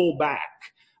to pull back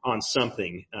on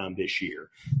something this year.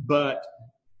 But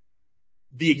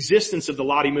the existence of the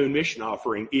Lottie Moon mission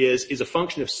offering is a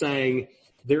function of saying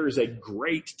there is a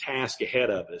great task ahead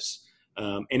of us,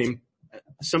 and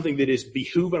something that is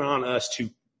behooving on us to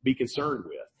be concerned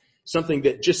with. Something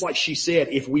that, just like she said,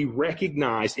 if we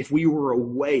recognized, if we were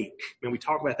awake, and we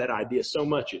talk about that idea so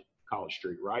much at College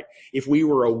Street, right? If we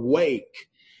were awake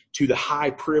to the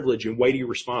high privilege and weighty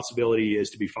responsibility it is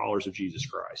to be followers of Jesus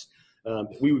Christ,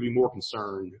 we would be more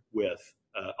concerned with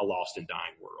a lost and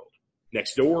dying world.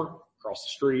 Next door, across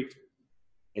the street,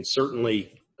 and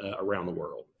certainly around the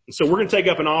world. And so we're going to take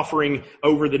up an offering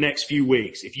over the next few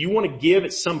weeks. If you want to give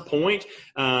at some point,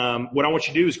 what I want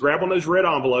you to do is grab one of those red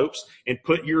envelopes and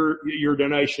put your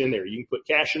donation in there. You can put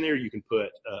cash in there. You can put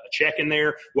a check in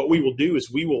there. What we will do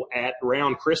is we will add,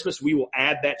 around Christmas, we will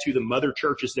add that to the mother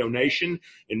church's donation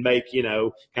and make,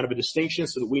 kind of a distinction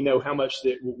so that we know how much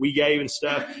that we gave and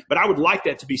stuff. But I would like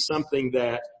that to be something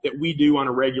that we do on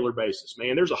a regular basis.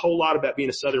 Man, there's a whole lot about being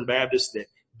a Southern Baptist that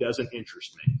doesn't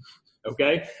interest me.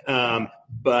 Okay?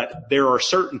 But there are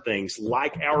certain things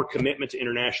like our commitment to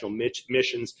international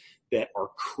missions that are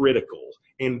critical.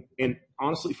 And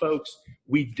honestly, folks,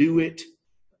 we do it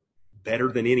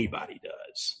better than anybody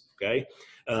does. Okay?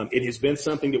 It has been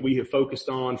something that we have focused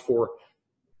on for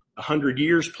 100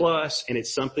 years plus, and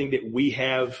it's something that we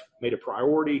have made a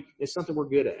priority. It's something we're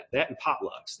good at. That and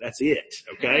potlucks. That's it.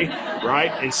 Okay?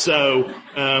 Right? And so,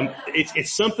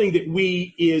 it's something that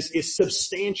is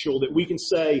substantial that we can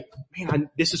say, man,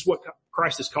 this is what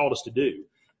Christ has called us to do.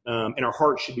 And our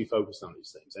hearts should be focused on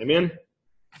these things. Amen?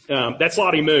 That's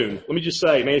Lottie Moon. Let me just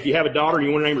say, man, if you have a daughter and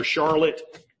you want to name her Charlotte,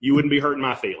 you wouldn't be hurting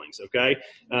my feelings. Okay?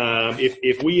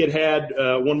 If we had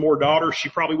one more daughter, she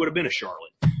probably would have been a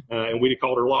Charlotte. And we'd have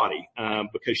called her Lottie,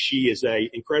 because she is a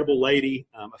incredible lady,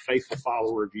 a faithful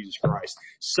follower of Jesus Christ,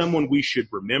 someone we should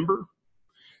remember,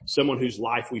 someone whose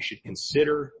life we should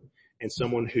consider, and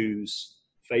someone whose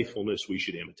faithfulness we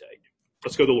should imitate.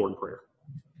 Let's go to the Lord in prayer.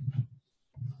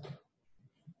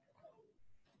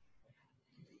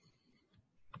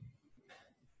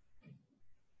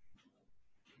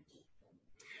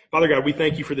 Father God, we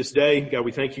thank you for this day. God,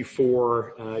 we thank you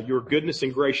for your goodness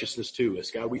and graciousness to us.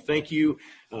 God, we thank you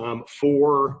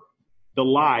for the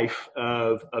life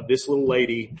of this little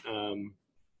lady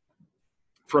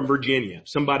from Virginia,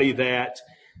 somebody that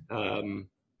God,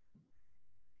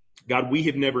 we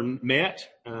have never met,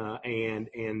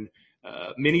 and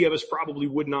many of us probably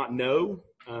would not know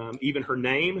even her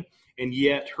name, and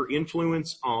yet her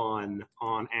influence on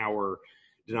our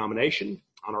denomination,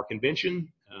 on our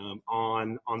convention,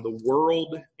 on the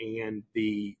world and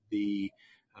the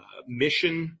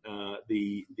mission,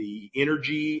 the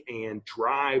energy and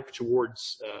drive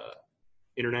towards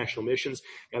international missions.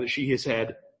 God, that she has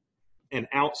had an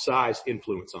outsized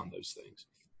influence on those things.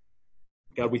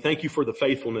 God, we thank you for the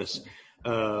faithfulness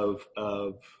of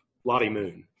Lottie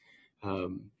Moon.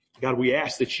 God, we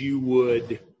ask that you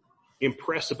would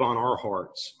impress upon our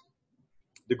hearts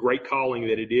the great calling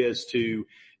that it is to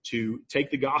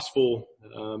take the gospel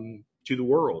to the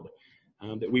world,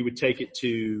 that we would take it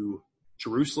to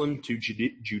Jerusalem, to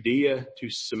Judea, to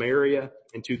Samaria,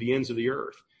 and to the ends of the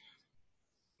earth.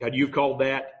 God, you've called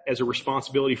that as a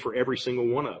responsibility for every single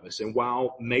one of us. And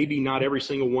while maybe not every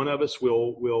single one of us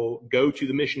will go to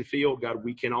the mission field, God,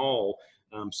 we can all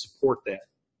support that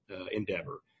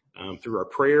endeavor through our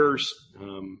prayers,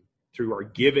 through our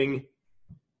giving,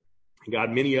 and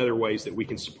God, many other ways that we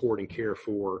can support and care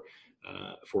for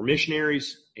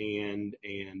missionaries and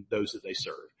those that they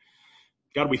serve.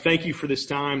 God, we thank you for this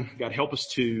time. God, help us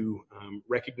to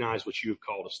recognize what you have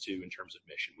called us to in terms of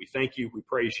mission. We thank you. We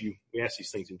praise you. We ask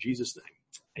these things in Jesus' name.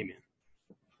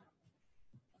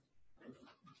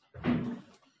 Amen.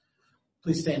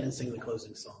 Please stand and sing the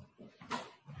closing song.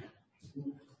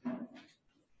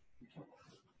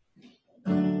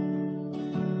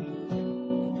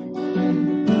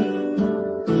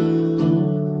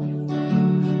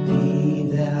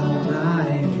 Be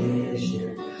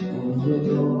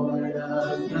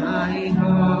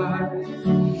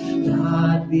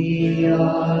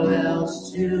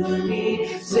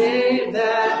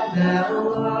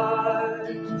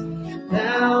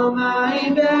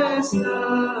was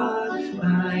not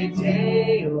my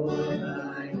day or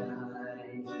my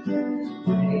night,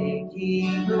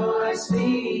 waking or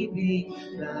sleeping,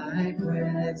 thy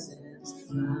presence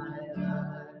my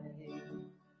life.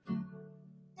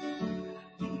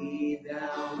 Be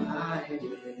thou my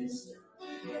wisdom,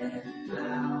 and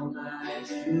thou my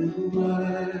true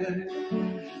word.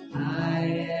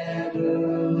 I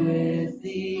ever with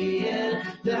thee, and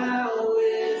thou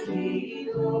with me,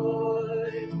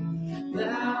 Lord.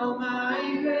 Thou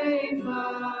my great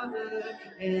Father,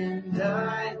 and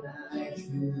I thy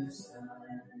true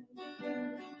Son.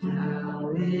 Thou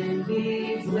in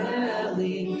me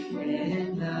dwelling,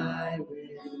 and I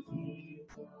with thee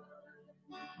one.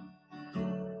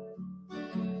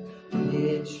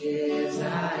 Riches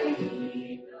I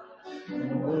need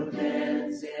not, more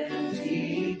than's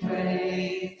empty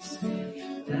praise.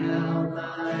 Thou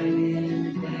mine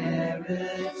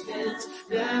inheritance,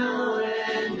 now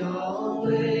and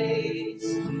always.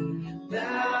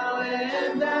 Thou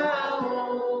and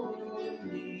thou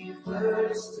only,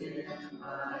 first in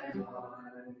my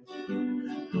heart.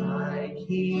 My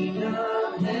King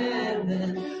of heaven,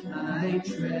 my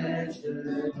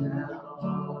treasure thou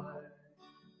art.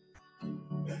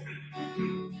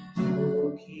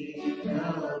 O King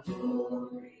of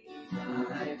glory,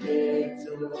 my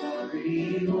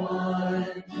victory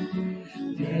won.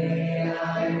 May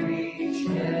I reach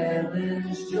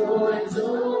heaven's joys,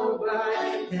 O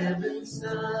bright heaven's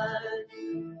sun.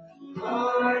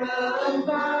 Part of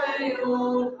my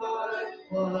own heart,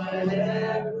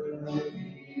 whatever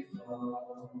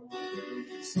befall,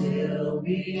 still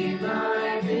be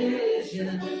my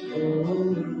vision, O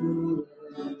ruler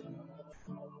of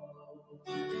all.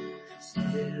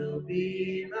 Still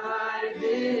be my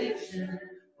vision,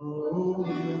 O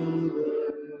ruler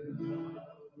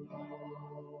of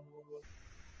all.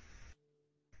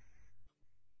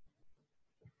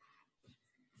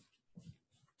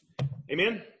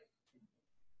 Amen.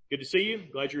 Good to see you.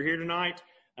 Glad you're here tonight.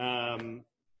 I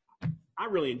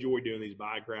really enjoy doing these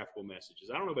biographical messages.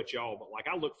 I don't know about y'all, but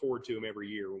I look forward to them every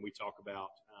year when we talk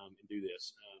about and do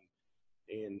this.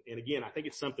 And again, I think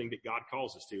it's something that God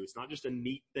calls us to. It's not just a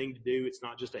neat thing to do. It's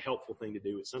not just a helpful thing to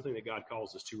do. It's something that God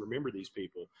calls us to remember these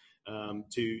people,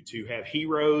 to have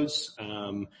heroes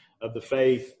of the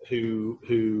faith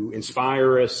who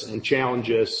inspire us and challenge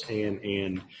us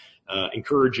and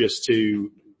encourage us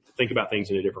to think about things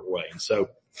in a different way. And so,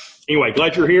 anyway,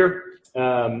 glad you're here.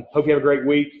 Hope you have a great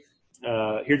week.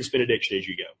 Here to benediction as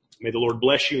you go. May the Lord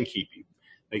bless you and keep you.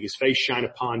 Make his face shine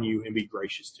upon you and be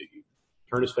gracious to you.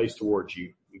 Turn his face towards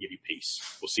you and give you peace.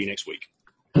 We'll see you next week.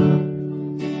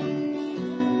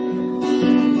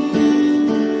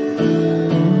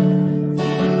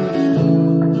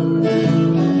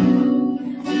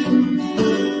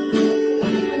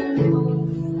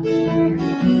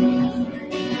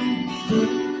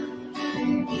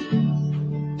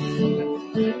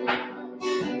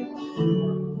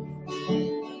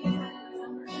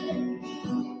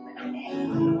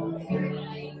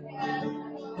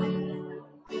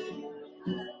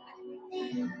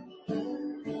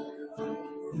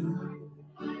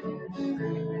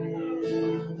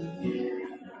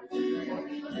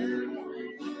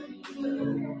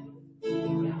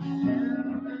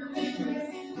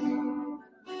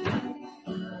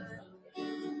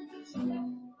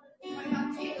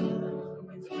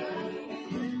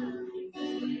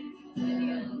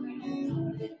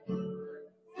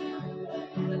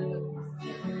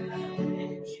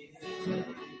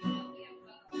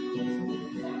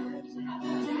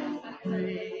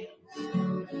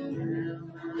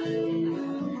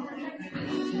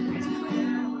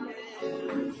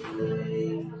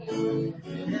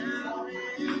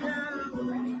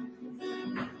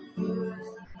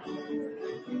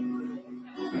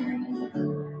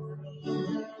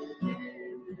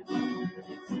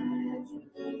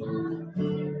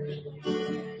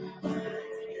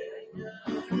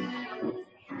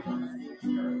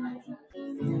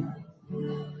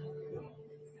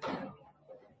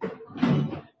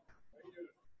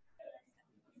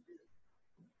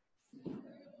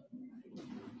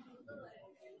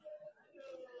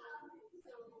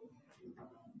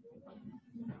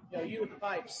 Yo, you with the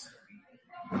pipes.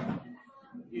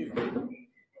 You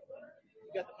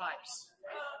got the pipes.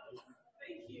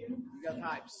 You got the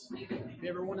pipes. If you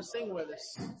ever want to sing with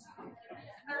us,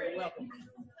 you're welcome.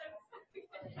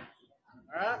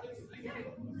 All right?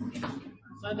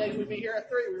 Sundays we meet here at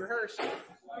 3. We rehearse.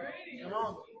 Come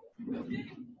on.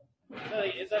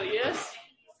 Is that a yes?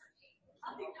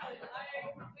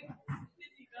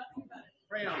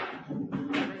 Pray on.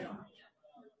 Pray on.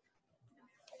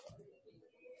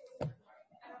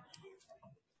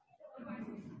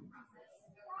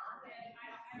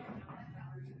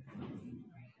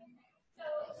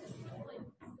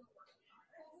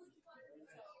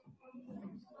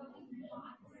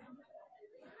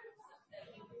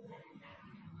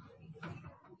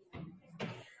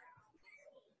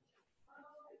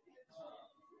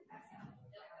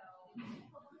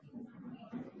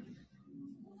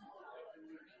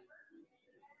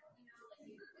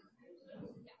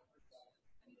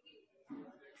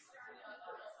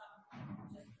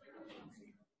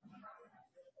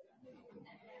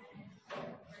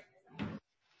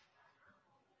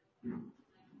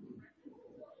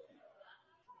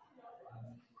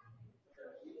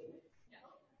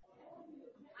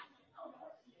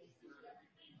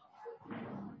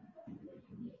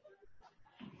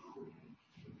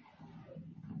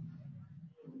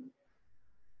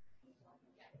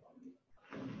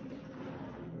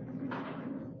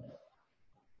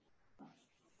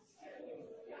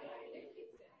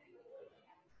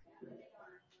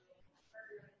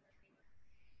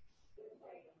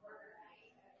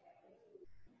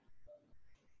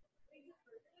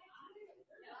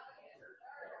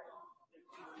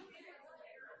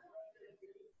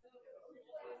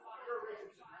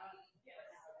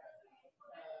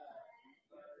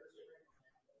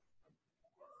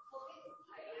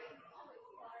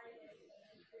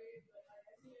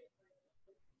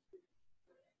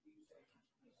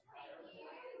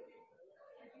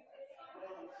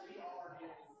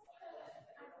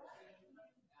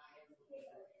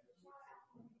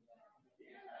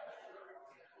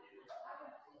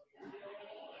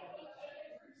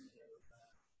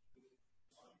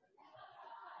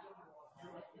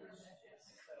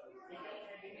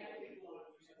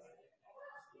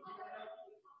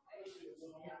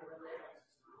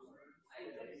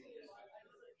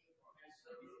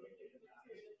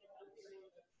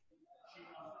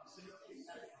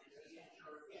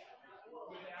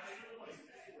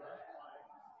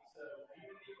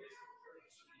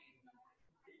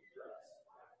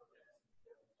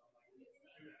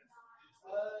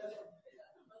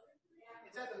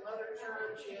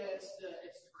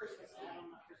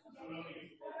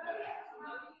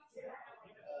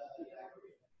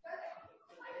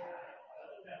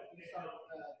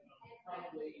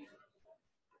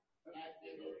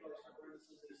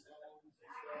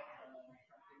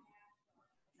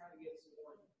 Trying to get some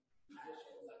more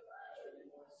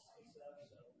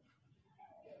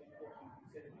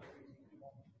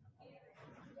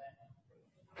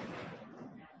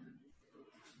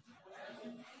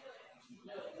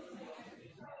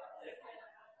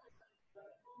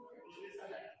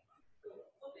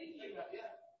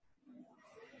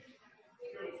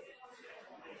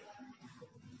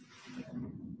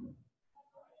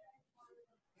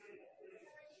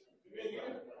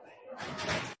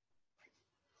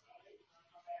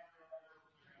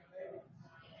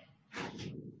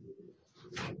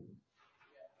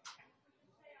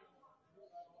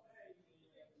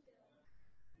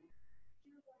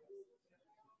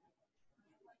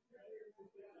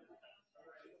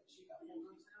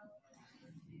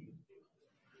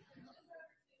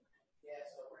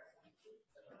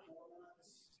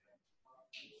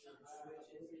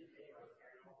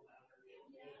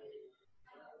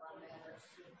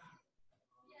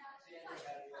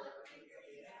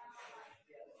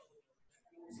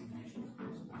musicians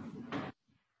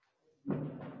like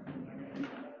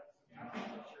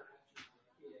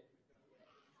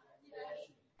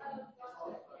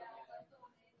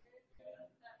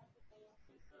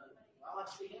and stuff. So I like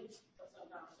to see him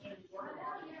sometimes working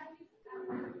on it.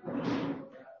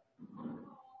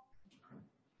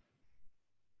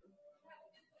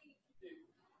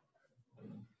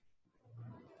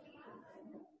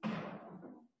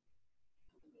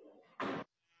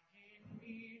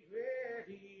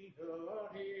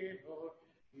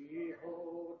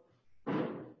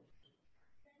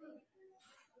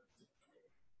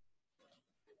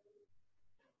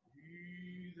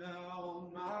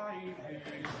 Thou my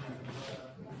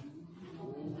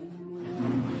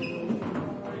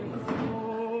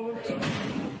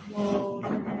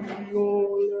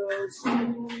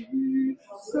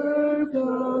serve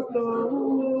the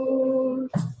Lord.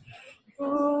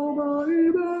 Oh,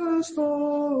 my best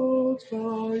thoughts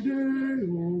by day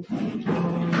or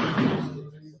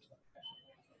night.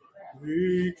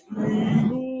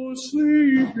 Waking or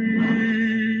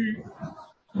sleeping.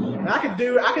 I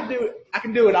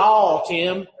can do it all,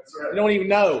 Tim. You don't even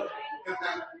know.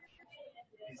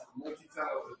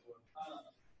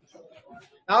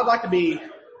 I'd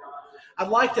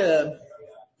like to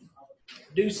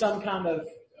do some kind of,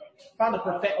 find the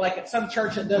perfect, like at some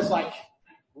church that does like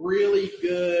really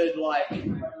good, like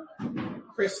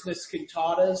Christmas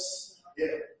cantatas. Yeah.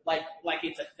 Like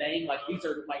it's a thing. Like these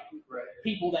are like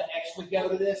people that actually go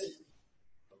to this and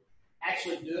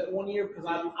actually do it one year because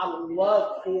I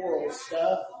love choral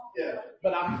stuff. Yeah.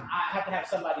 But I have to have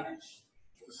somebody who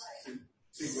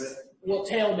will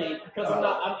tell me because I'm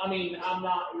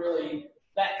not really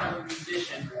that kind of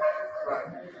musician. Right.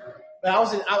 But I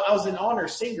was in honor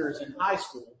singers in high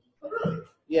school.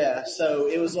 Yeah, so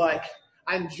it was like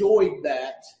I enjoyed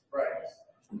that. Right.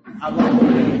 I'd like to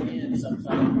do it again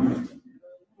sometime.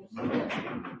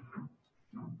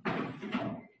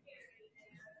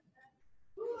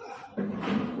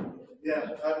 Yeah,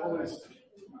 I've always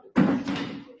enjoyed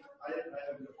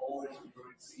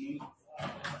singing.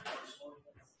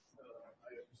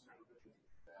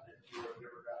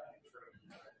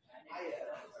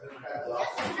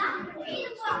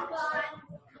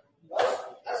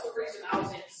 That's the reason I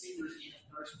was in singers in the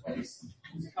first place.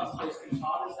 Because of those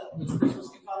cantatas, those Christmas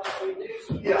cantatas we do.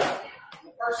 So Yeah.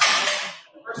 The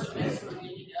first semester we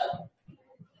ended up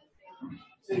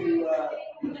to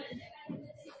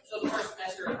so the first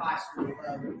semester of high school,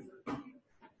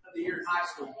 of the year in high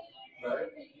school. Right.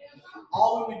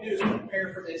 All we would do is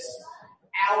prepare for this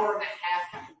hour and a half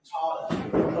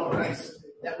cantata. Oh, nice.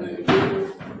 That we would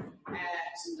do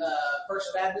at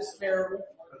First Baptist Maryville.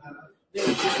 Then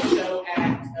we did a show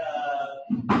at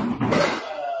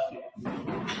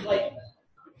Lakeland.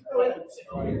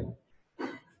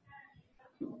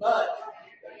 But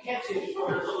catch it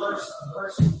for the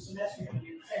first semester of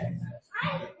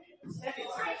the second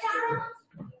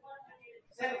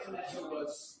semester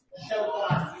was show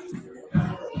choir.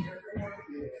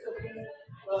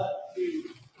 But dude,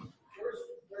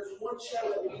 there's one show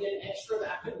that we did extra that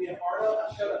I couldn't be a part of. I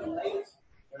showed up late.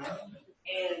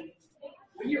 And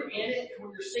when you're in it,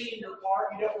 when you're singing your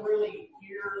part, you don't really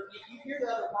hear, you hear the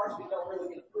other parts, but you don't really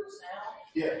get a good sound.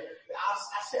 Yeah. I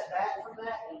stepped back from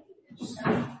that and it just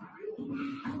sounded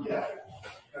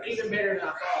really, even better than I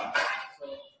thought. So,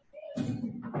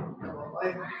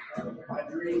 my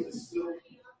dream is still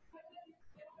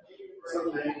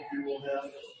someday we will have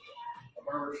a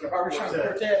barbershop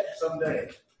quartet. Someday.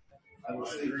 I will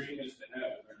say dream is to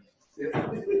have.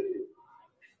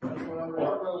 That's what I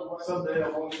want. Someday I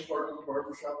want to be part of a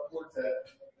barbershop quartet.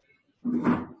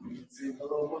 Say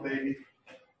hello, my baby.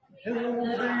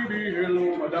 Hello, baby.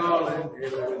 Hello, my darling.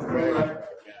 Hello,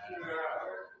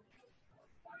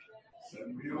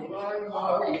 send me a line,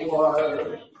 my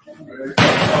wife.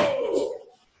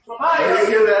 You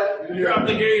hear that? Drop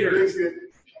the gator. It's good.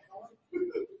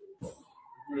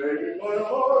 Baby, my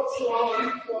heart's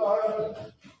on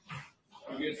fire.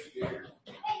 Against the gator.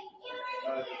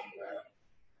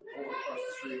 Over across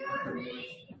the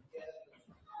street.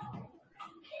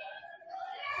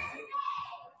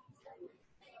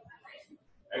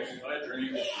 Actually, my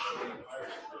dream is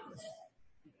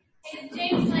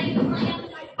James, like the plan.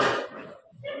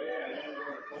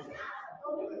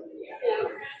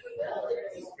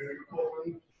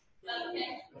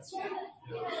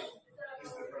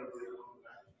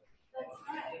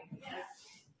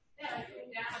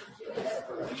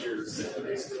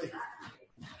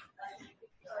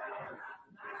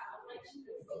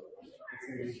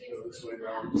 This way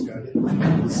around. Just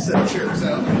gotta set chairs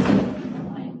out.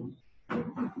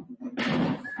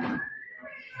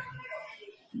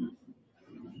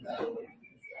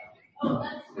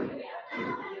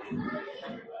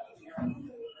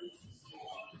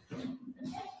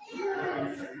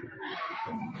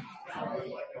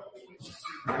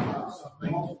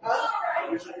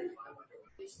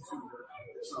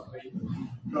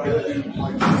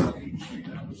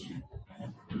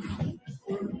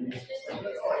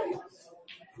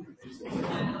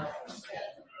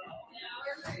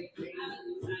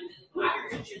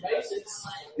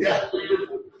 Yeah.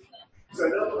 So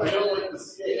I don't like the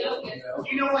scale. Do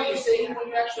you know what you sing when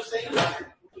you actually sing?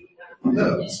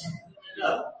 Notes.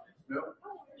 No. No.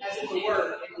 As in the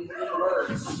word, in the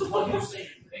words. What you sing.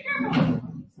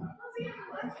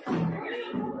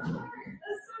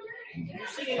 You're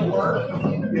singing a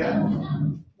word. Yeah.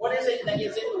 What is it that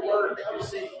is in the word that you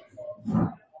sing?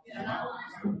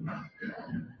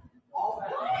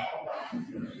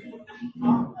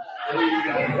 I think you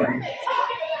got it.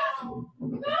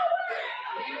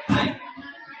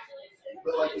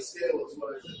 But like the scale is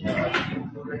what is it? Yeah,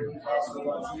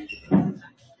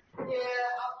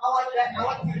 I like that.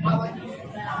 I like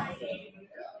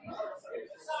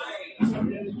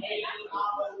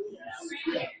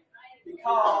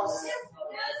because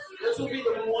those will be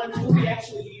the ones you'll be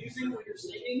actually using when you're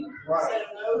singing instead of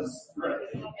those. Right.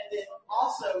 And then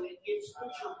also it gives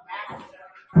put your back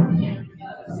in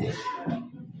position.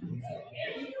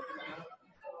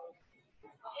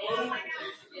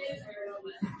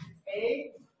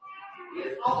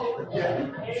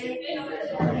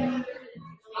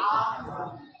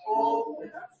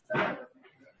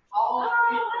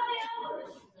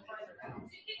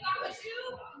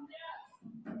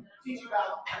 Teach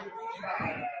about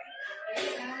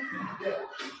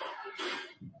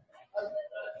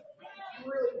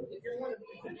if you're wanting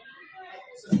to do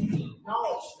some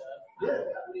knowledge stuff,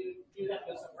 you have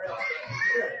to do some real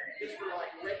stuff. Just for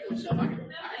like regular stuff, I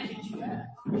can teach you that.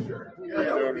 Yeah,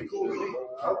 that would be cool to me.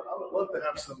 I would love to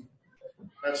have some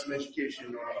education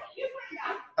on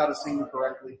how to sing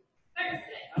correctly.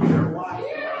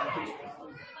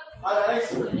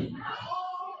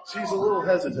 She's a little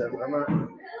hesitant. I don't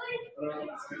know.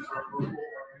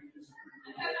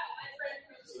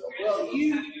 Well,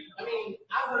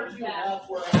 I've heard you enough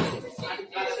where I can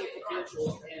see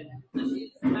potential and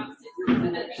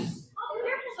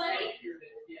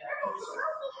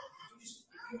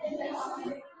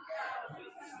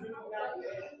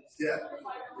Yeah.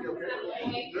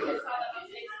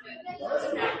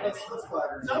 Let's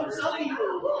flatter. some people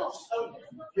will just own it.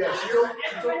 Yeah, she told me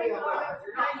I'm not.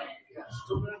 Yeah, she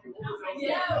told me I'm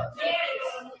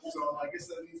so I guess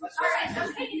that means that's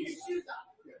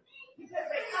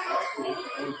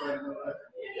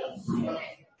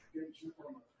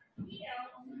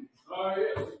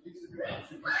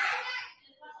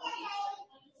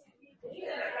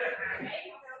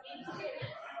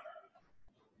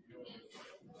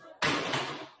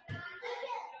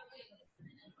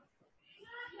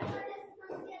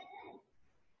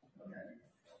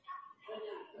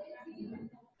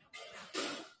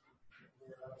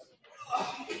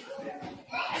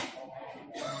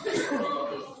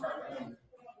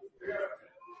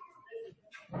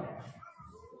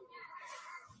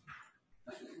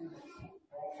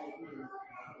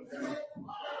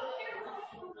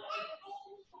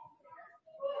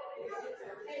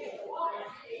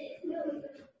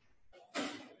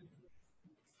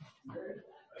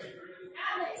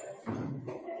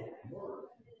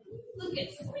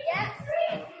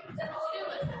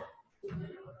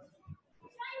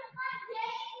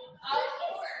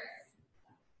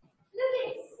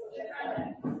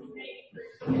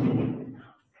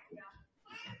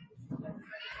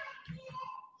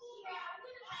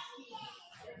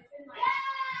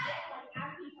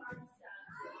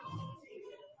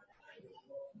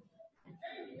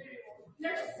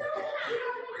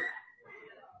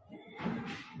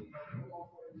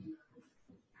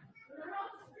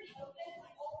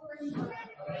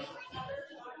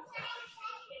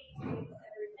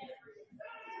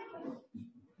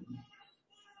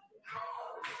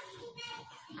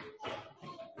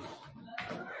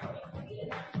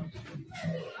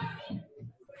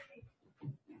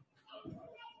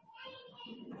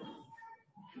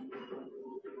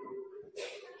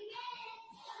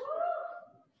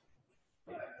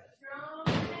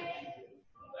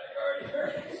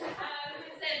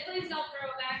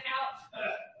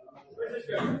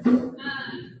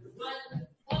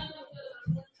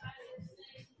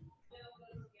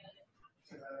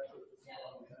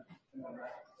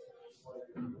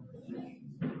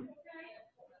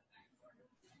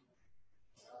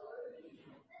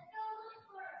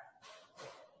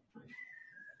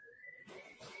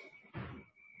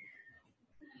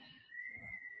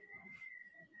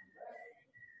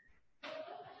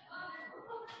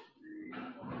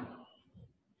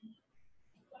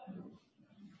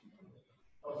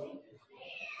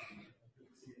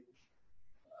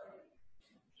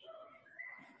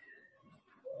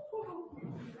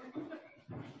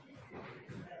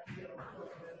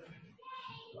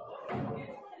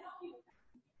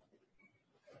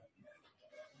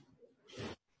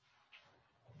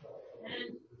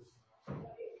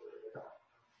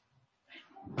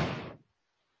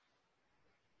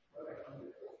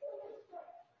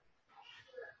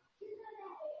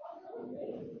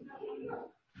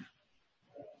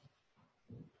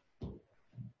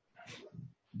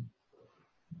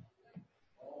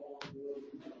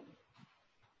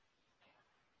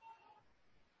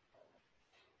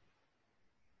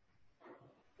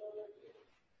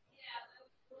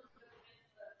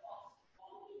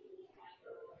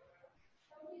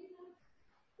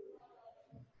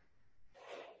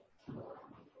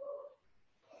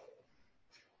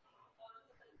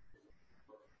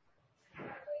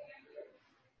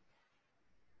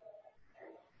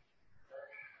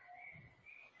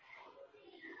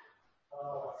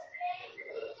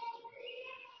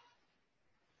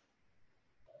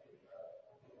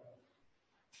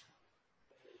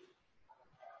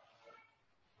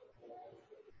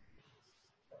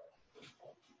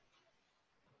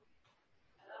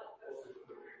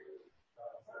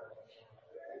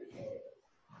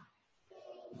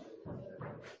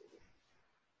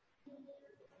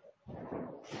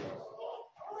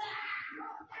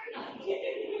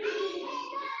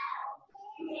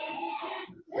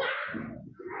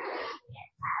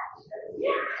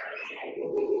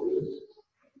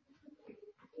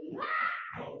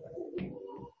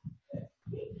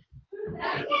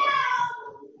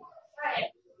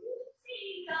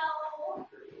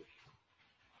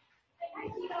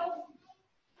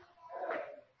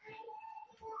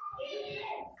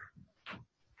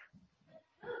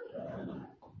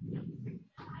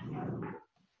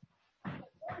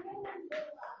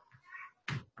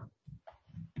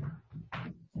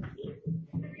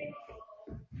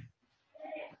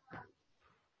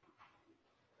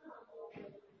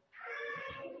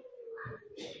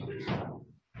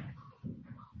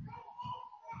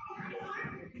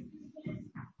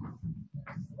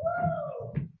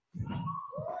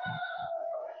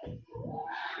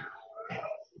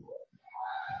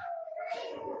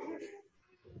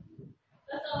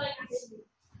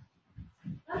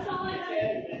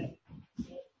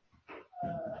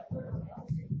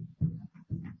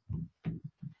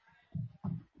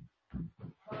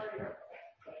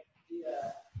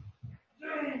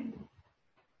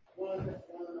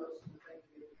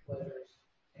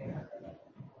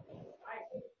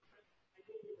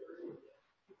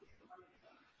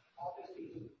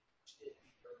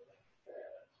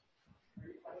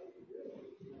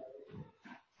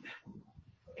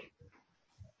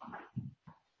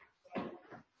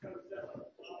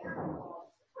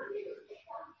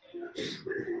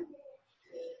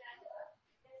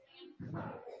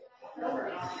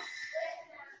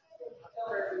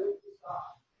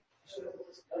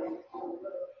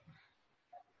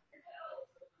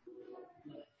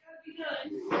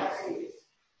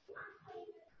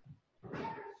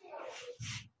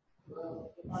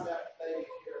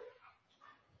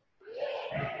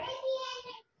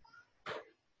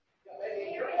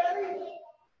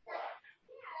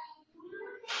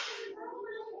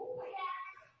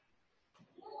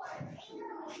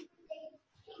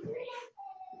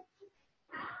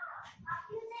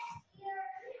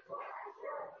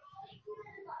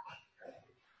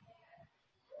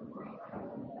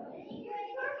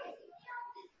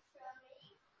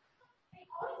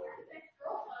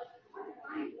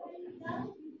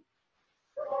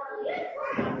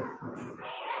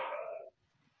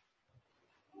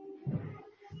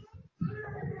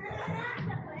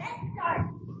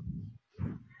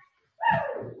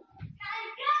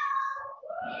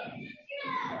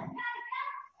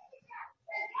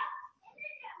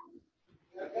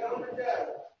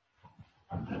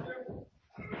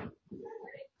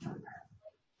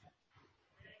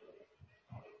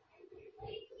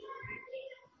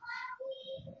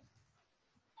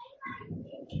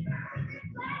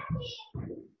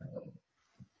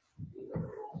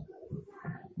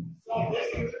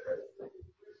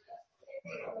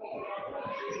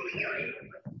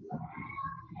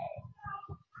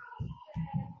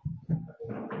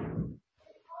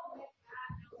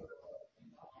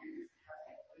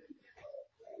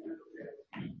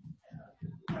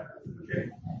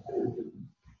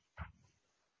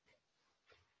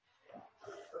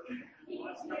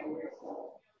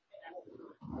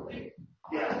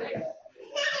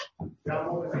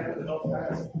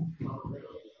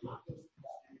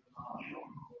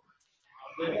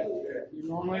You're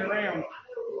normally around.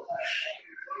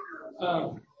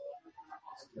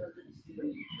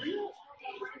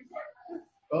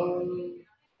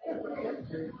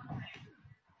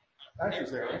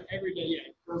 Ashley's there, right? Every day, yeah.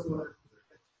 What's the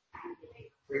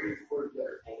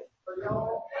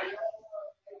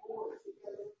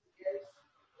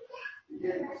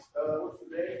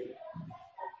day?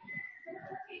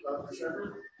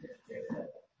 December?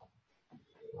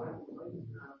 I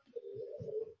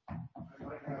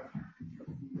might have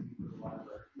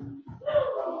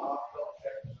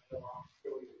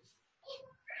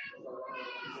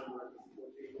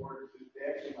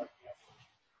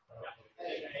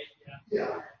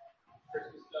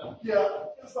Yeah,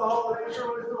 it's the holiday. It's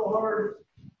really so hard.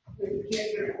 You can't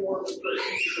get it for us.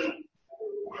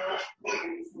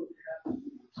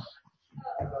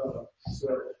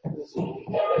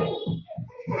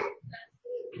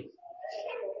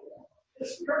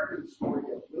 It's curtains for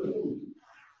you.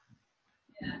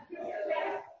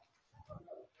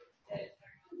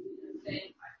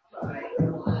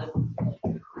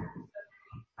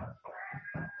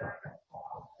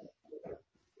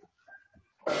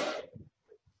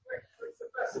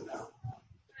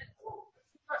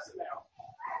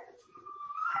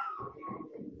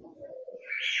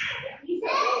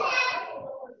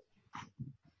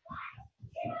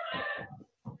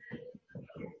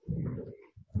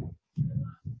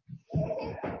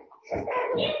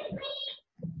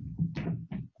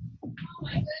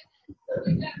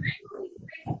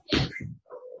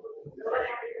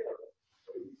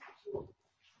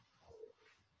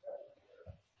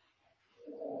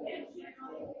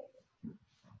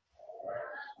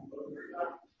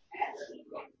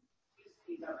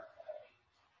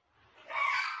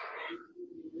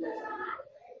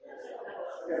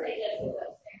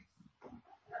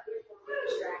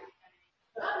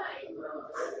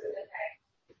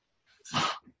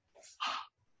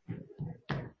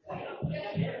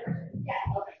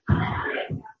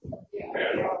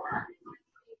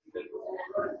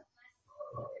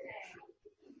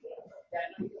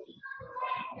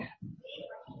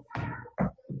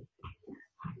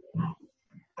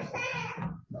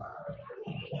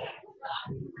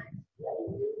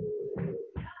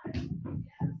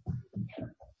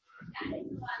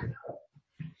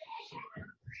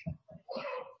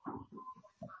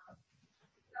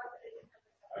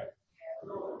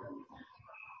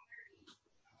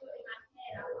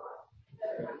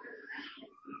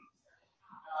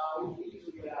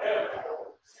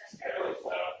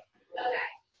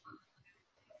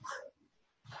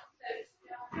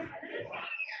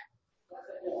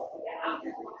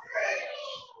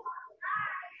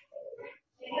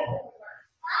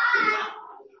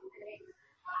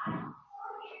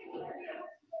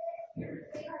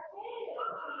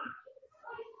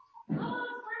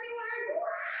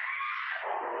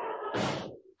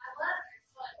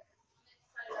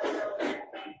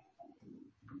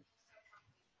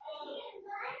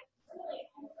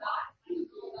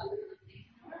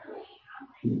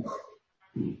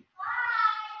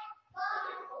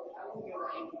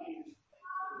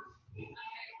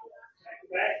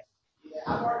 Yeah,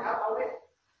 I went, it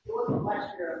wasn't last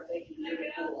year, I'm thinking the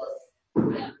year before.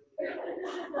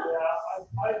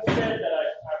 I've said that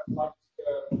I'd like to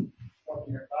go 1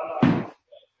 year, but I'm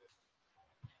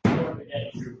not going to get it.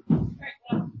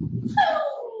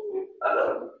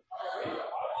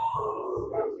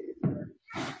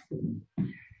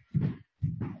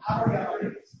 I already got my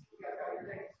things. You guys got your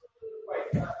things? Wait,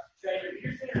 David,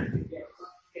 you're there?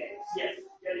 yes. Yes.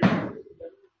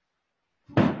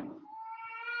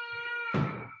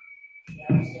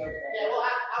 Yeah, Yeah, well,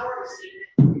 I already seen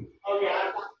it. Oh, yeah,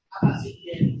 I've not seen it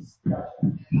yet.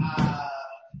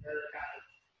 They're kind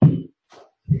of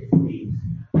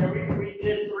yeah, we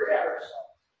did 3 hours.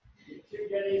 2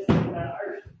 Yetis and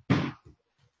Irish.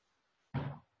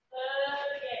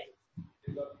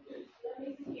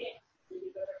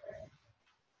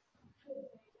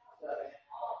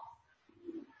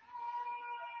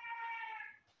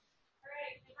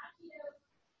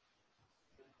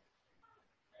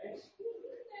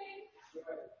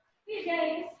 These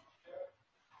days.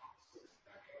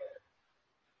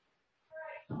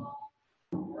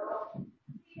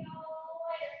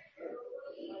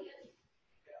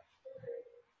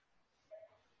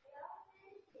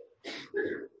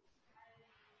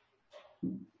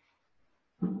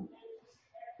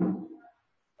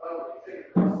 Take it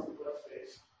across the left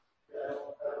face. Yeah,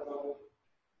 I don't know.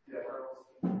 Yeah, where else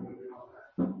can we do on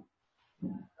that?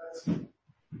 That's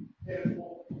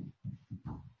pitiful.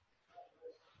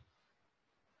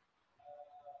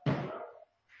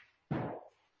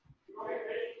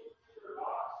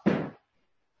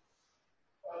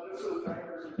 This is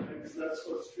diapers and things that's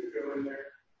supposed to go in there.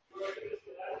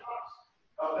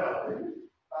 Oh, no.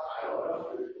 I don't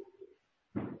know.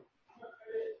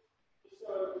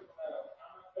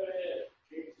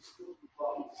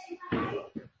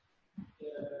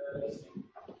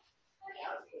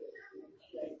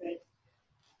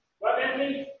 What,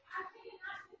 Anthony?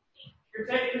 You're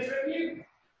taking this with you?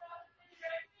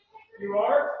 You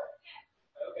are?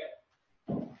 Okay.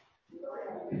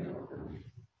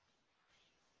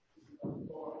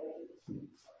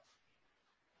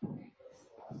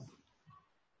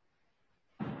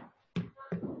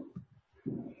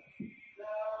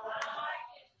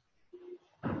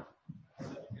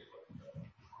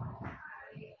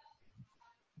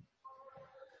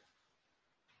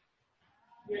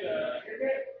 You're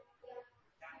good?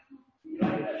 You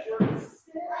like that short?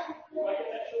 You like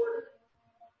that short?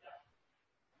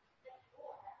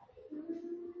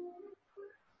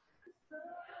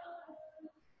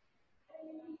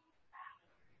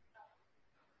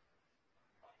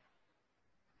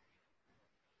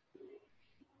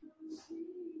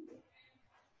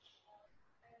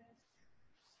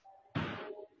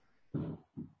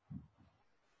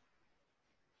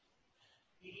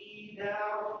 Be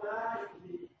thou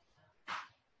magnified,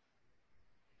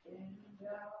 and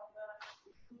thou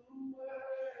thy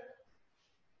word.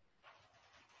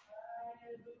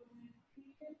 I believe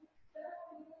in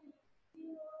thou,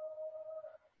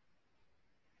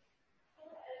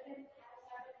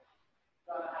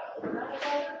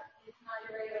 It's not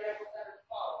your regular episode of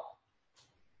fall.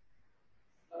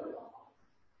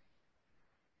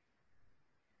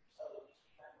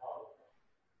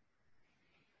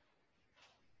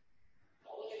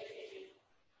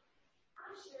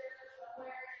 I'm sure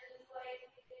somewhere in this place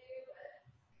we do, but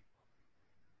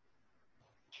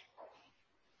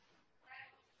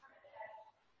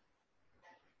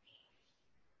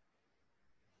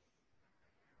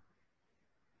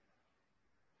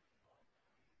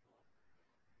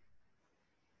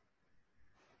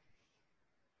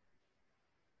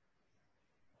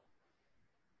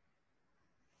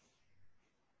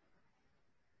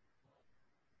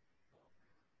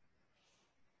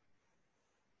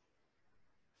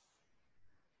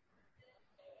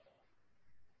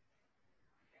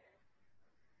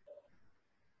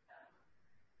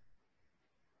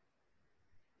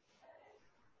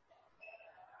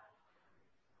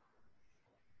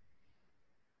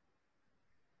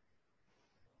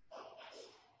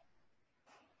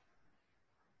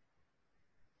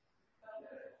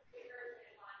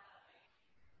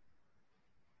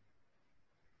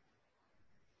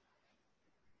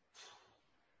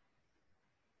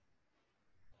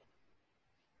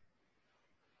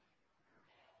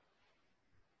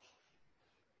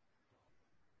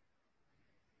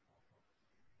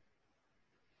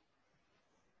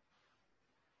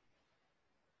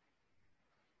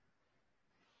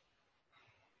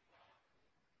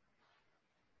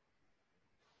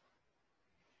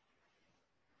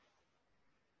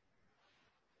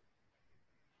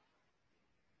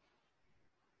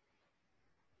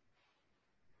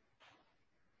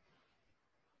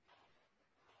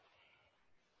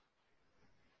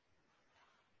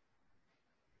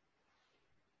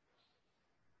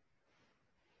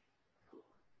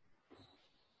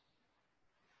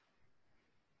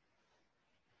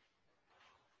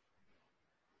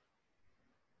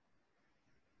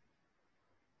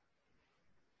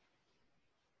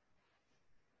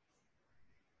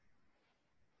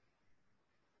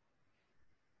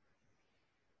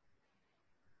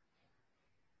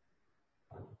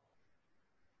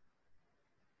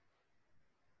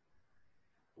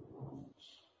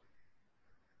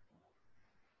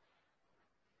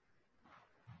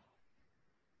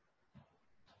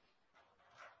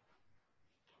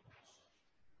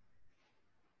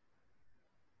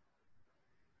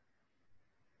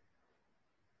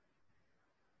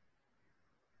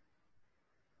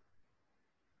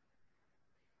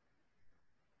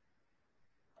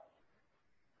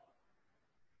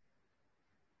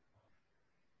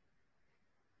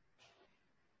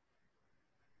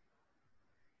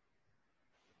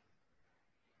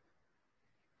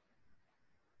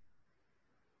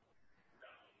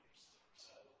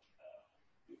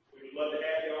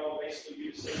basically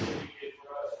do the same thing you did for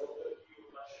us. We'll do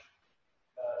a bunch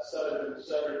of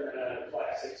Southern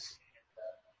classics.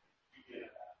 You can do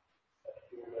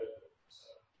it. So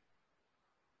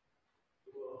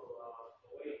we'll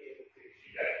wait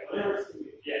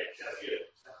yeah, sounds good.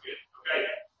 Sounds good. Okay.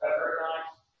 Have a great night.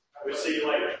 We'll see you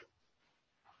later.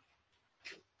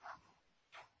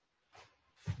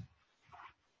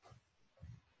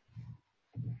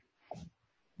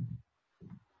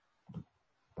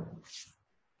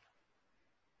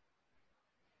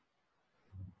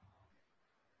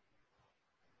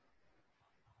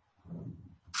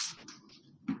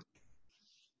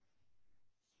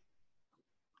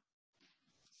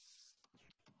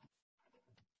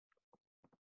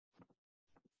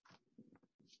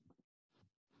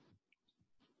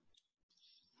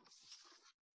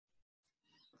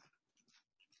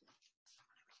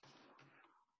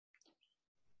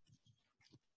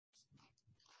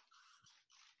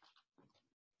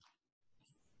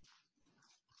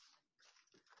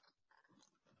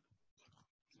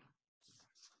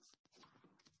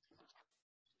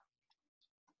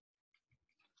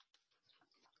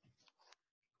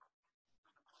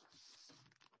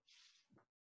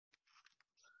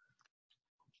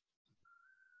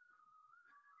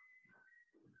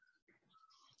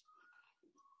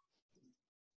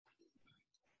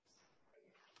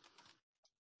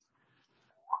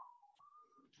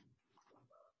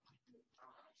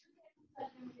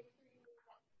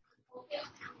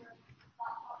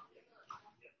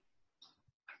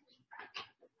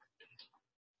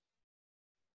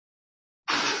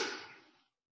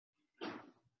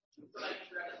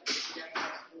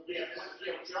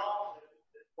 Y'all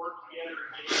that work together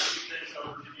and get two things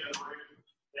over to the other room.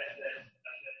 That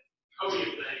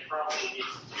podium thing probably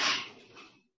needs to be.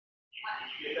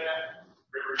 You get that?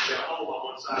 Remember, you got a hole on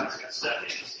one side, it's got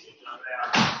seconds, so you jump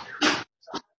out.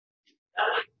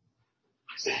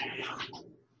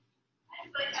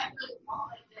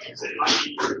 So it might be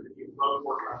easier if you both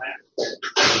work on that.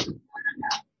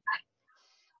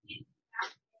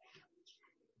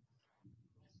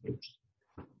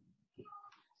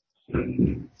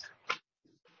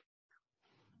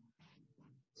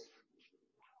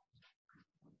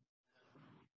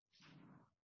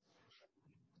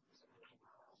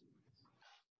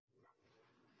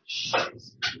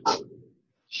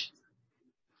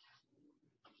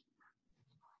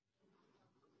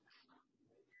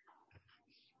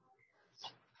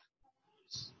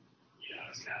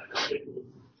 It's kind of a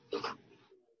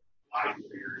life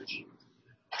marriage.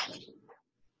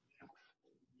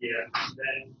 Yeah,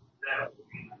 that would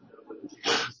be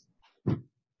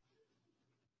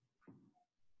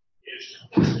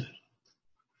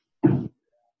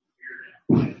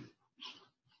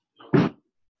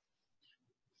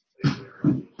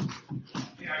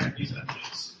yeah, I can use that.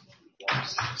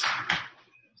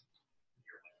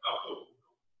 Oh,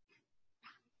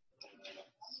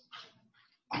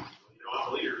 I'm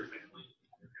a leader.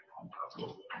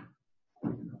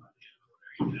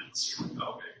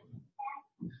 Okay.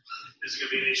 This is going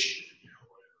to be an issue,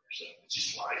 whatever. So it's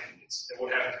just life. It's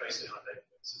what happens basically on a daily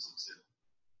basis.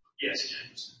 Yes,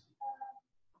 James.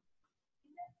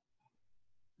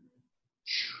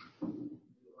 Sure.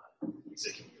 He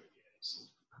said, can you go yes?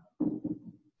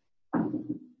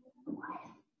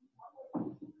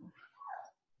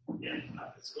 Yeah,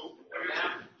 that's cool.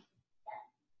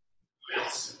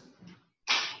 Yes.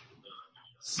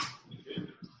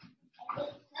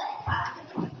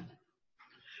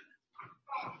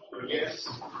 Yes.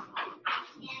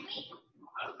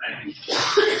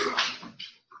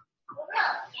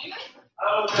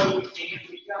 Oh, no, we can't.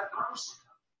 We got first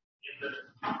in the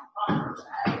conference.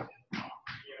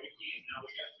 Yeah, we can't. No, we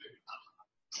got to.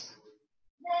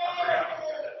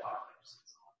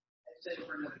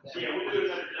 Yeah, we'll do it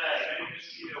another day. Maybe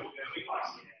just, we'll go. We like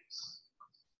games.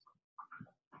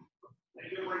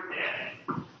 Maybe we'll bring Dad.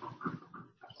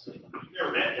 You've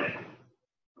never met Dad.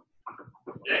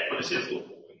 Dad, what is his little boy?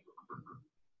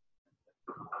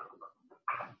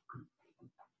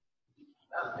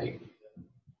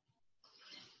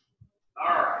 All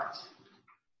right.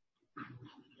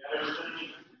 Got everything?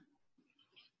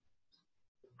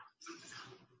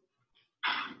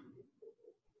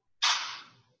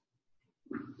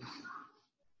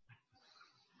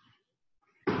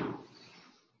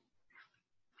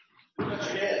 What's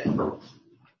your head?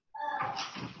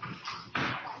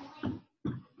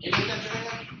 You got your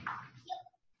head?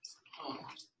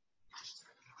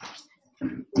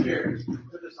 Here,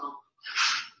 put this on.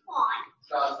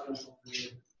 God's going to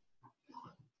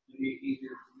be easier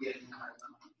to get in the right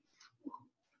time.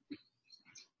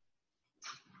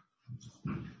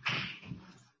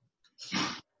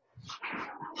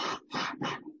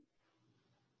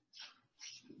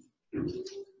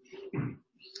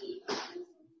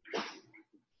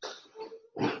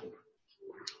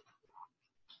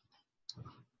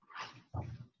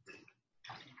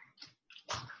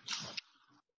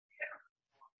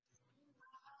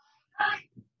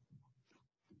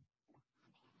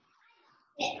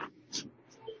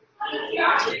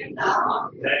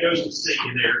 That goes to see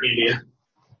you there, India.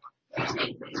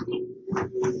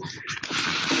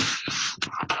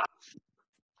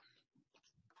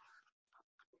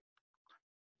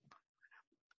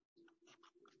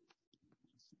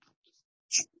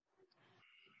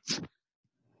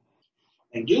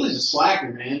 And Julie's a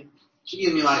slacker, man. She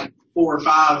gave me like 4 or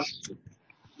 5.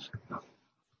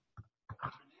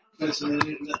 That's in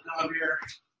the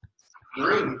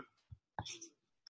room.